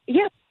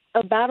 Yeah,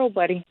 a battle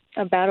buddy.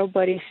 A battle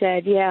buddy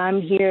said, yeah,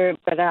 I'm here,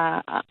 but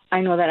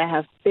I know that I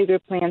have bigger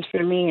plans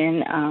for me,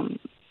 and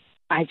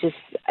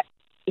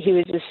he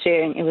was just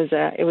sharing. It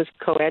was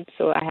co-ed,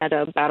 so I had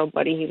a battle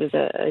buddy. He was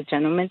a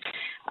gentleman,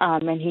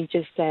 and he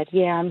just said,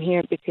 yeah, I'm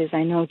here because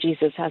I know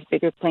Jesus has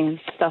bigger plans,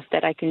 stuff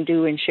that I can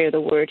do and share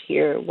the word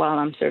here while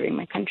I'm serving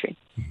my country.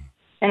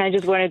 And I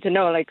just wanted to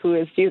know, like, who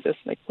is Jesus?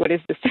 Like, what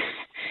is this?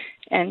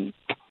 And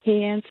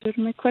he answered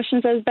my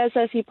questions as best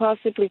as he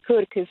possibly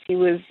could because he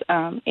was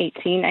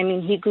 18. I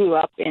mean, he grew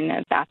up in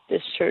a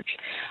Baptist church,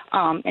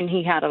 and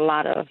he had a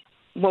lot of,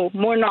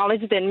 more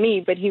knowledge than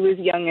me, but he was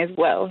young as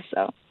well,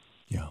 so.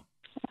 Yeah.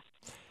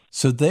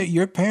 So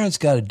your parents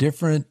got a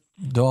different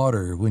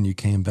daughter when you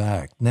came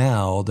back.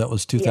 Now, that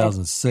was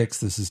 2006. Yes.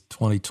 This is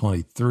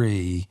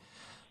 2023.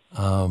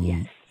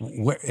 Yes.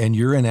 And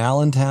you're in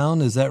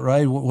Allentown, is that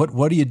right?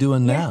 What are you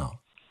doing now?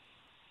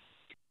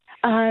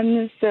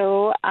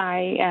 So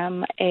I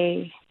am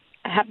a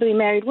happily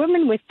married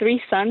woman with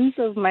 3 sons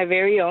of my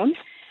very own.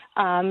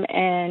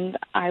 And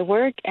I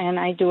work and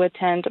I do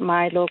attend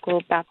my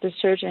local Baptist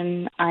church,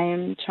 and I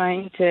am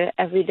trying to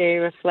every day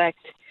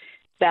reflect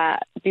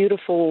that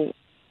beautiful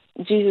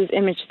Jesus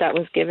image that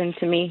was given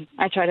to me.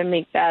 I try to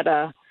make that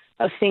a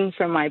thing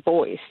for my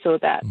boys so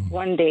that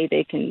one day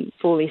they can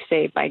fully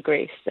say by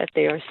grace that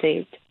they are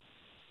saved.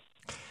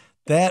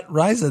 That,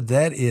 Riza,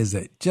 that is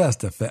I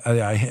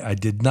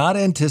did not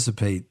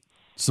anticipate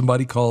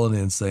somebody calling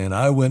in saying,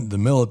 I went in the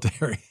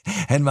military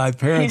and my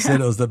parents said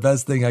it was the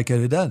best thing I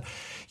could have done.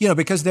 You know,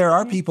 because there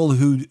are people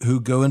who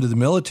go into the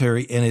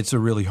military and it's a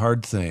really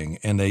hard thing,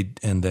 and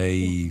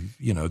they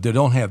you know, they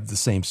don't have the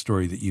same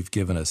story that you've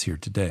given us here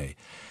today.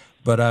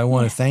 But I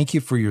want to thank you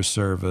for your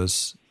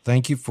service.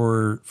 Thank you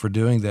for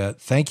doing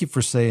that. Thank you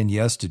for saying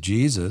yes to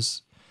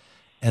Jesus,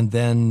 and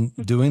then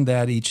doing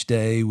that each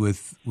day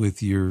with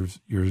your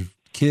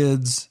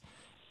kids,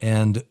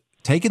 and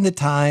taking the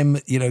time,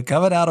 you know,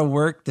 coming out of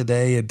work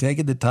today and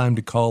taking the time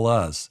to call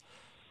us.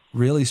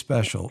 Really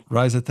special.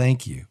 Riza,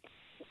 thank you.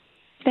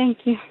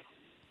 Thank you.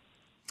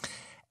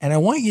 And I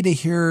want you to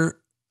hear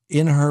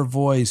in her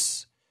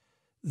voice,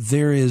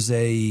 there's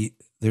a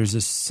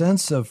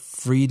sense of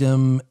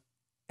freedom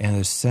and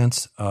a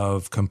sense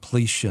of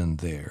completion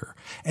there.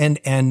 And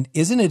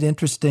isn't it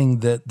interesting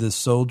that the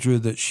soldier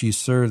that she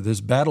served,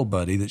 this battle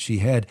buddy that she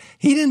had,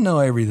 he didn't know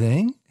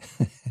everything.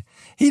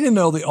 He didn't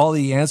know all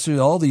the answers,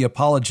 all the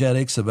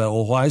apologetics about,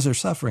 well, why is there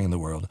suffering in the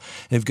world?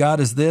 If God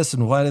is this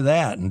and why did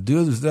that? And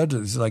do this, that.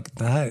 It's like,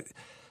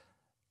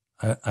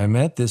 I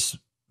met this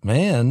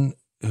man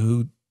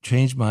who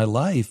changed my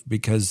life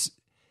because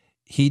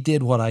he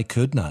did what I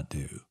could not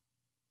do.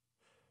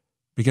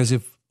 Because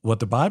if what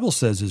the Bible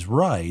says is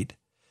right,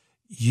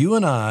 you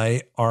and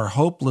I are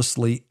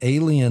hopelessly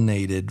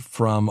alienated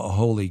from a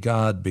holy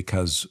God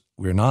because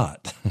we're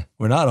not.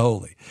 We're not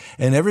holy.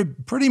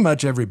 And pretty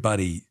much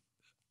everybody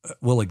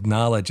will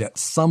acknowledge at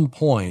some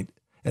point,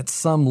 at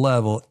some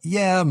level,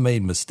 I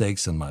made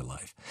mistakes in my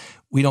life.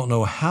 We don't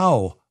know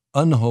how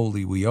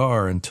unholy we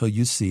are until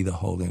you see the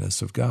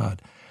holiness of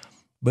God.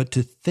 But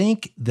to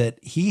think that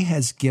he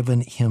has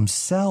given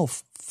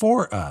himself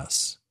for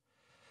us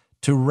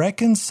to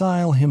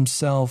reconcile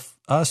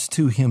us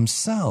to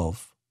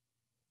himself,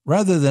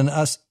 rather than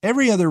us,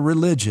 every other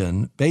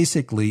religion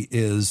basically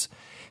is,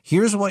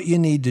 here's what you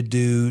need to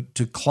do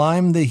to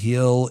climb the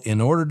hill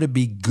in order to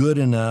be good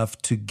enough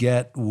to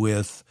get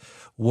with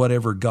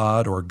whatever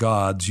God or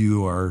gods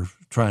you are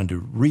trying to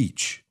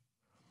reach.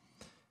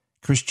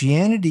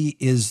 Christianity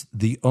is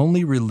the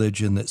only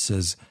religion that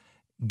says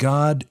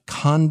God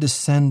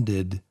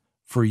condescended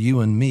for you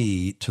and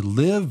me to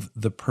live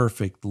the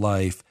perfect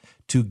life,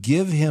 to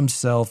give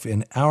himself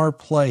in our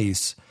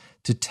place,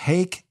 to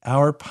take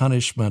our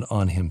punishment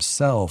on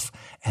himself,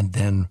 and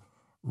then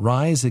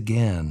rise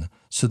again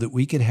so that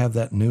we could have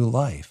that new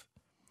life,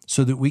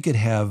 so that we could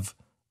have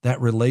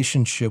that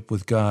relationship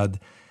with God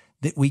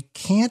that we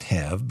can't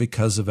have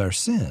because of our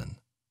sin.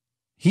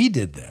 He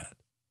did that.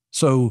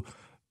 So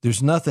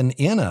there's nothing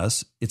in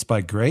us. It's by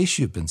grace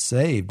you've been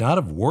saved, not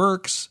of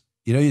works.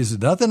 You know, there's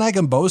nothing I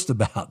can boast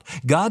about.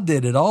 God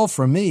did it all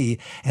for me.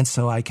 And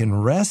so I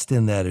can rest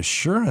in that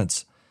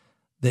assurance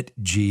that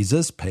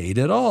Jesus paid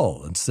it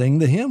all, and sing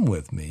the hymn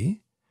with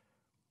me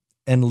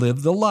and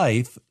live the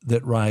life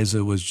that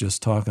Riza was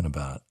just talking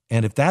about.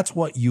 And if that's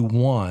what you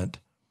want,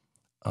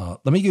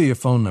 let me give you a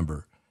phone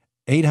number,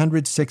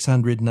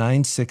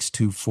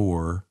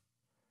 800-600-9624.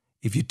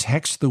 If you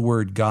text the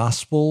word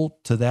gospel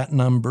to that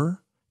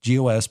number,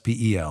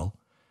 GOSPEL,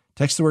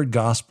 Text the word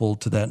gospel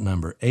to that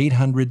number,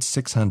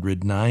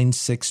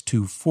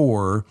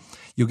 800-600-9624.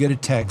 You'll get a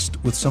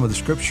text with some of the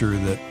scripture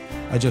that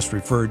I just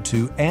referred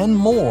to and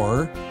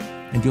more,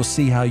 and you'll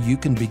see how you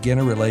can begin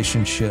a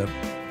relationship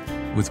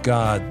with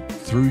God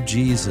through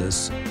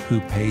Jesus,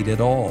 who paid it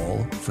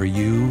all for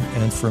you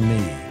and for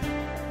me.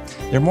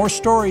 There are more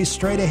stories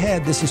straight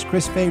ahead. This is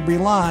Chris Fabry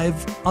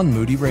Live on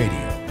Moody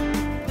Radio.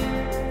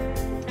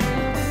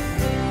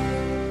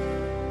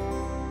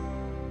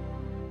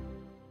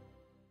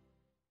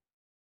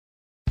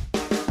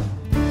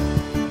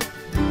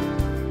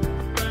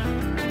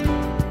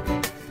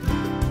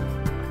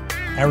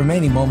 Our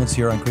remaining moments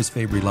here on Chris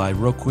Fabry Live,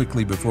 real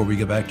quickly before we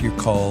get back to your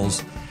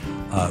calls.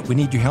 We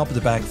need your help at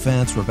the back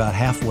fence. We're about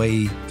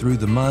halfway through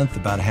the month,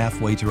 about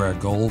halfway to our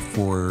goal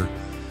for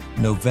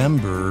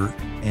November.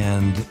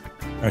 And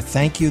our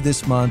thank you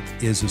this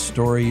month is a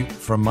story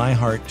from my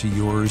heart to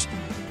yours.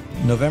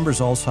 November's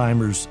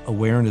Alzheimer's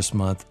Awareness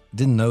Month.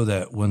 Didn't know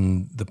that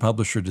when the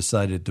publisher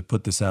decided to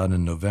put this out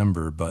in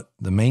November, but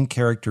the main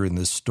character in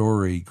this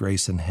story,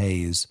 Grayson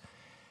Hayes,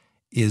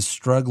 is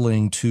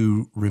struggling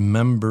to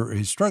remember,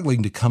 he's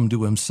struggling to come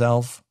to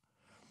himself.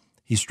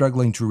 He's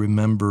struggling to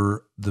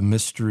remember the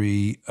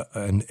mystery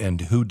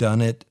and who done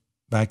it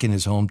back in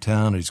his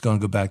hometown. He's going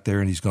to go back there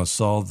and he's going to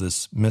solve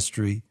this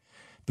mystery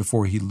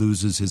before he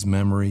loses his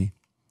memory.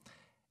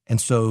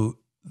 And so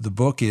the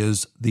book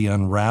is the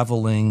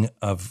unraveling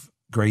of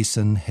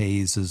Grayson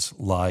Hayes'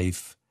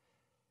 life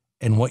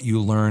and what you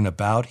learn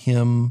about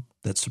him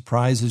that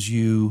surprises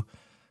you,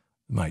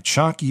 might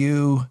shock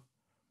you,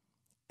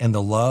 and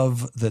the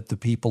love that the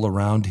people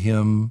around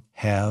him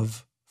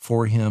have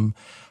for him.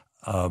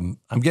 I'm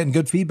getting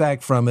good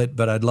feedback from it,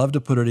 but I'd love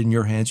to put it in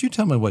your hands. You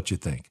tell me what you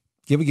think.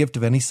 Give a gift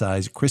of any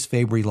size,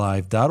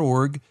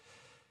 chrisfabrylive.org,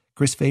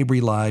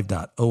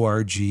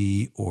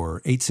 chrisfabrylive.org,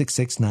 or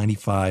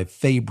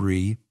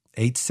 866-95-FABRY,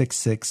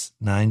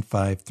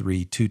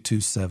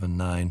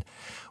 866-953-2279.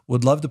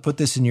 Would love to put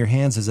this in your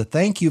hands as a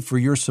thank you for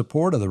your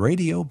support of the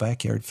Radio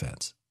Backyard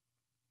Fence.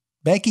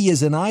 Becky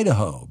is in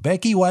Idaho.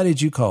 Becky, why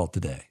did you call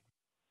today?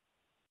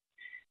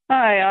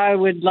 Hi, I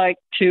would like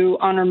to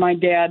honor my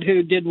dad,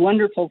 who did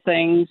wonderful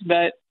things,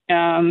 but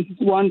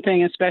one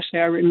thing especially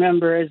I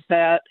remember is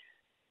that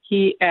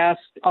he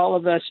asked all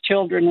of us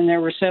children, and there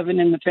were 7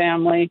 in the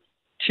family,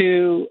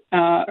 to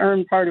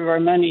earn part of our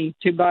money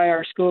to buy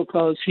our school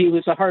clothes. He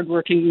was a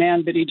hardworking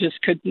man, but he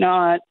just could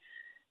not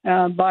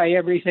buy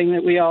everything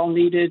that we all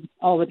needed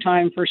all the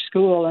time for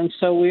school. And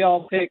so we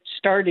all picked,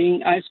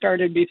 I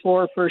started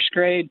before first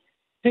grade,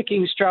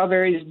 picking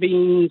strawberries,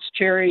 beans,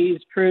 cherries,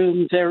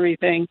 prunes,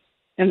 everything.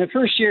 And the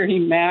first year he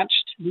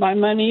matched my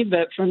money,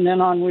 but from then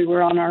on we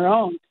were on our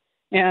own.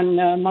 And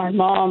my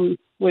mom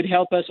would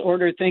help us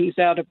order things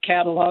out of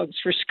catalogs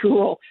for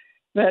school.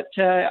 But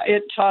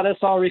it taught us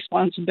all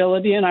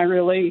responsibility, and I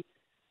really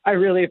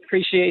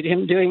appreciate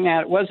him doing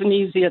that. It wasn't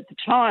easy at the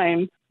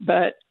time,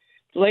 but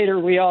later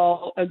we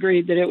all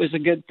agreed that it was a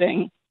good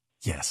thing.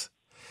 Yes.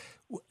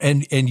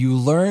 And you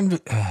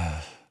learned...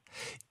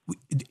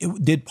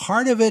 Did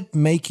part of it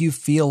make you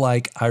feel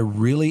like I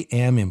really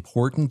am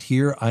important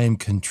here? I am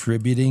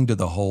contributing to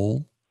the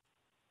whole?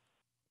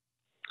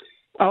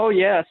 Oh,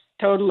 yes,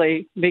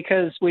 totally.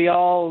 Because we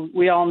all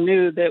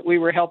knew that we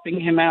were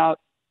helping him out.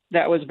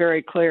 That was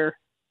very clear.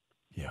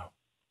 Yeah.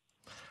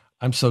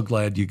 I'm so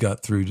glad you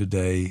got through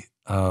today.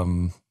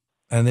 And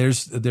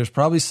there's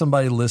probably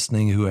somebody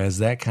listening who has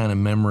that kind of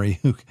memory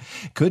who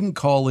couldn't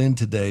call in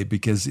today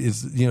because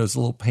it's a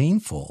little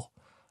painful.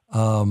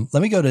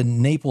 Let me go to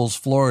Naples,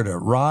 Florida.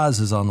 Roz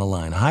is on the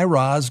line. Hi,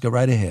 Roz. Go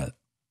right ahead.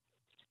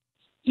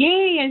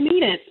 Yay, I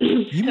made it.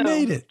 You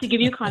made it. To give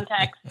you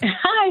context.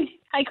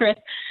 Hi, Chris.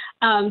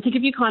 To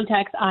give you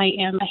context, I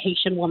am a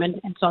Haitian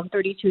woman, and so I'm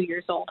 32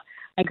 years old.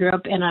 I grew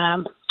up in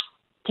a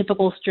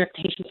typical strict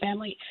Haitian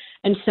family.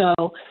 And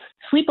so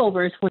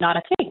sleepovers were not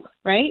a thing,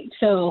 right?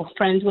 So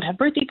friends would have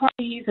birthday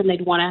parties, and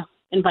they'd want to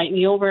invite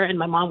me over, and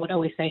my mom would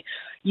always say,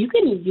 you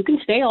can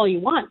stay all you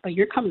want, but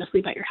you're coming to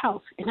sleep at your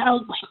house. And I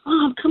was like,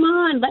 Mom, come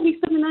on, let me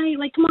spend the night.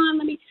 Like, come on,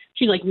 let me.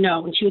 She's like,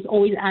 no. And she was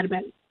always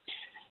adamant.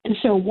 And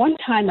so one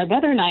time my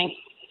brother and I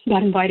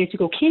got invited to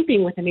go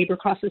camping with a neighbor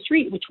across the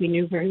street, which we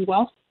knew very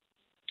well.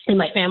 And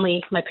my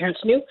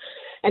parents knew.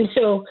 And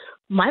so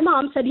my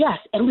mom said yes.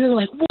 And we were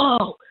like,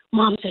 whoa,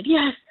 Mom said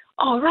yes.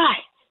 All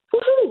right.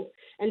 Woohoo.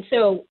 And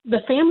so the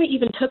family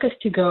even took us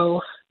to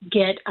go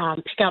pick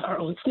out our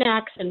own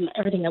snacks and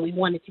everything that we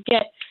wanted to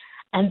get.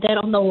 And then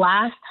at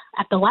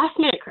the last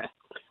minute, Chris,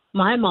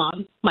 my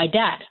mom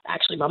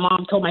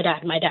told my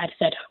dad, and my dad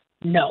said,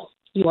 no,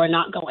 you are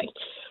not going.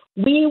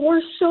 We were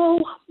so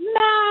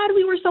mad.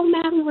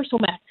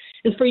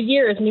 And for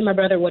years, me and my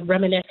brother would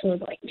reminisce and we'd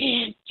be like,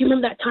 man, do you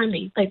remember that time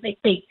they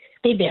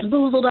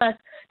bamboozled us?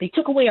 They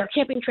took away our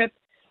camping trip.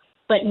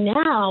 But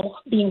now,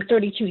 being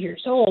 32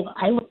 years old,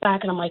 I look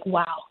back and I'm like,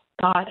 wow,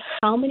 God,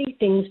 how many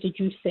things did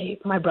you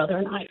save my brother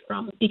and I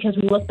from? Because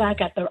we look back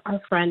at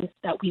our friends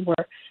that we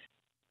were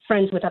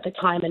friends with at the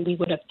time, and we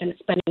would have been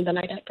spending the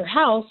night at their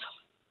house.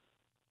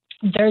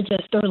 Their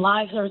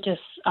lives are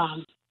just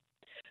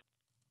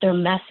they're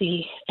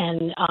messy,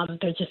 and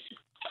they're just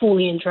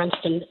fully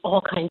entrenched in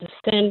all kinds of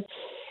sin,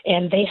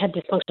 and they had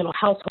dysfunctional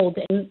households.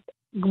 And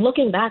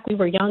looking back, we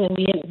were young and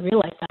we didn't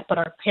realize that, but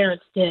our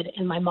parents did,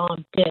 and my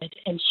mom did,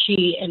 and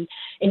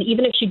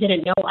even if she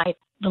didn't know,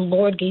 the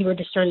Lord gave her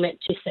discernment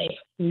to say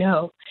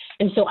no.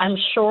 And so I'm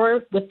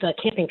sure with the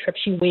camping trip,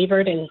 she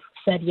wavered and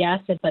said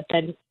yes, but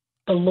then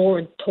the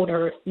Lord told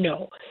her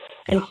no.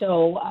 And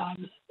so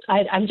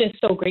I'm just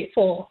so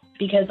grateful,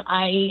 because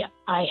I'm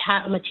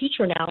a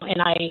teacher now,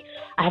 and I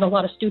have a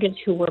lot of students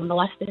who were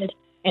molested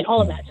and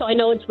all of that. So I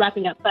know it's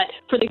wrapping up, but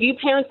for the you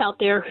parents out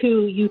there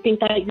who you think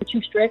that you're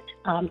too strict,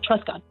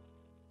 trust God.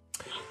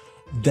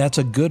 That's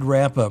a good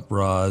wrap up,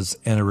 Roz,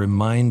 and a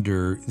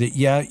reminder that,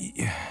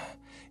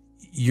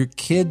 your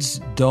kids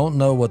don't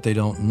know what they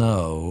don't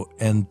know,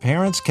 and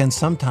parents can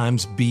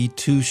sometimes be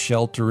too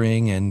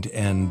sheltering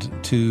and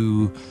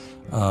too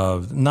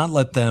not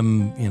let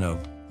them,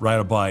 ride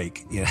a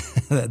bike,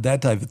 that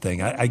type of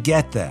thing. I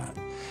get that.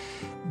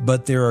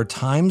 But there are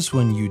times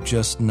when you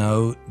just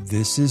know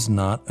this is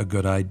not a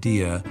good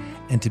idea,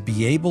 and to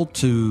be able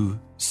to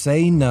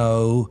say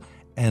no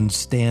and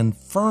stand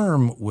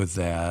firm with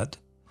that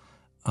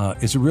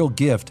is a real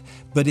gift.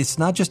 But it's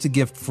not just a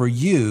gift for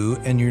you,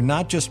 and you're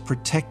not just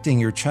protecting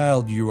your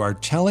child. You are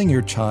telling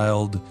your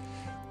child,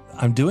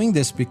 I'm doing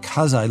this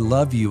because I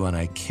love you and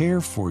I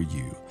care for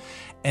you.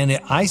 And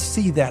I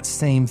see that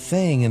same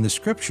thing in the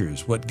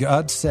scriptures. What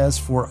God says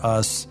for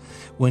us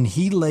when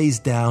he lays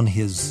down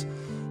his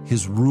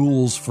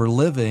rules for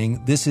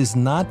living, this is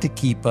not to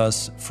keep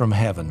us from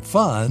having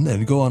fun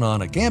and going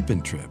on a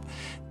camping trip.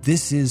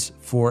 This is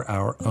for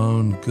our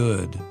own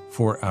good,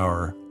 for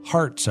our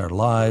hearts, our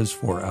lives,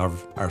 for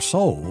our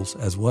souls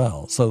as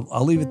well. So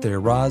I'll leave it there.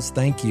 Roz,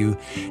 thank you.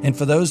 And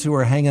for those who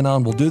are hanging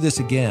on, we'll do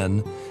this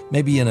again,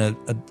 maybe in a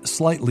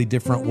slightly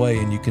different way,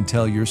 and you can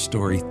tell your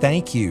story.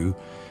 Thank you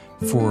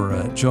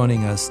for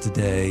joining us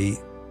today.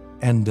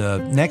 And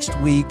next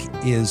week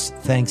is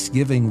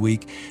Thanksgiving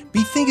week.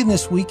 Be thinking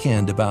this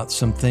weekend about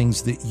some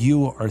things that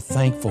you are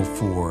thankful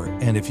for.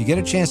 And if you get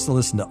a chance to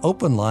listen to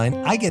Open Line,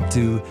 I get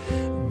to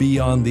be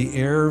on the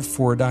air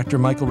for Dr.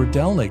 Michael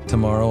Rydelnik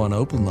tomorrow on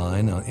Open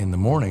Line in the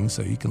morning,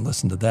 so you can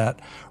listen to that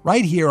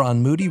right here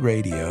on Moody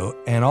Radio.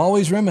 And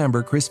always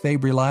remember, Chris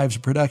Fabry Live is a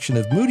production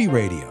of Moody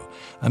Radio,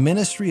 a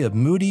ministry of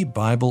Moody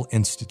Bible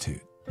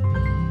Institute.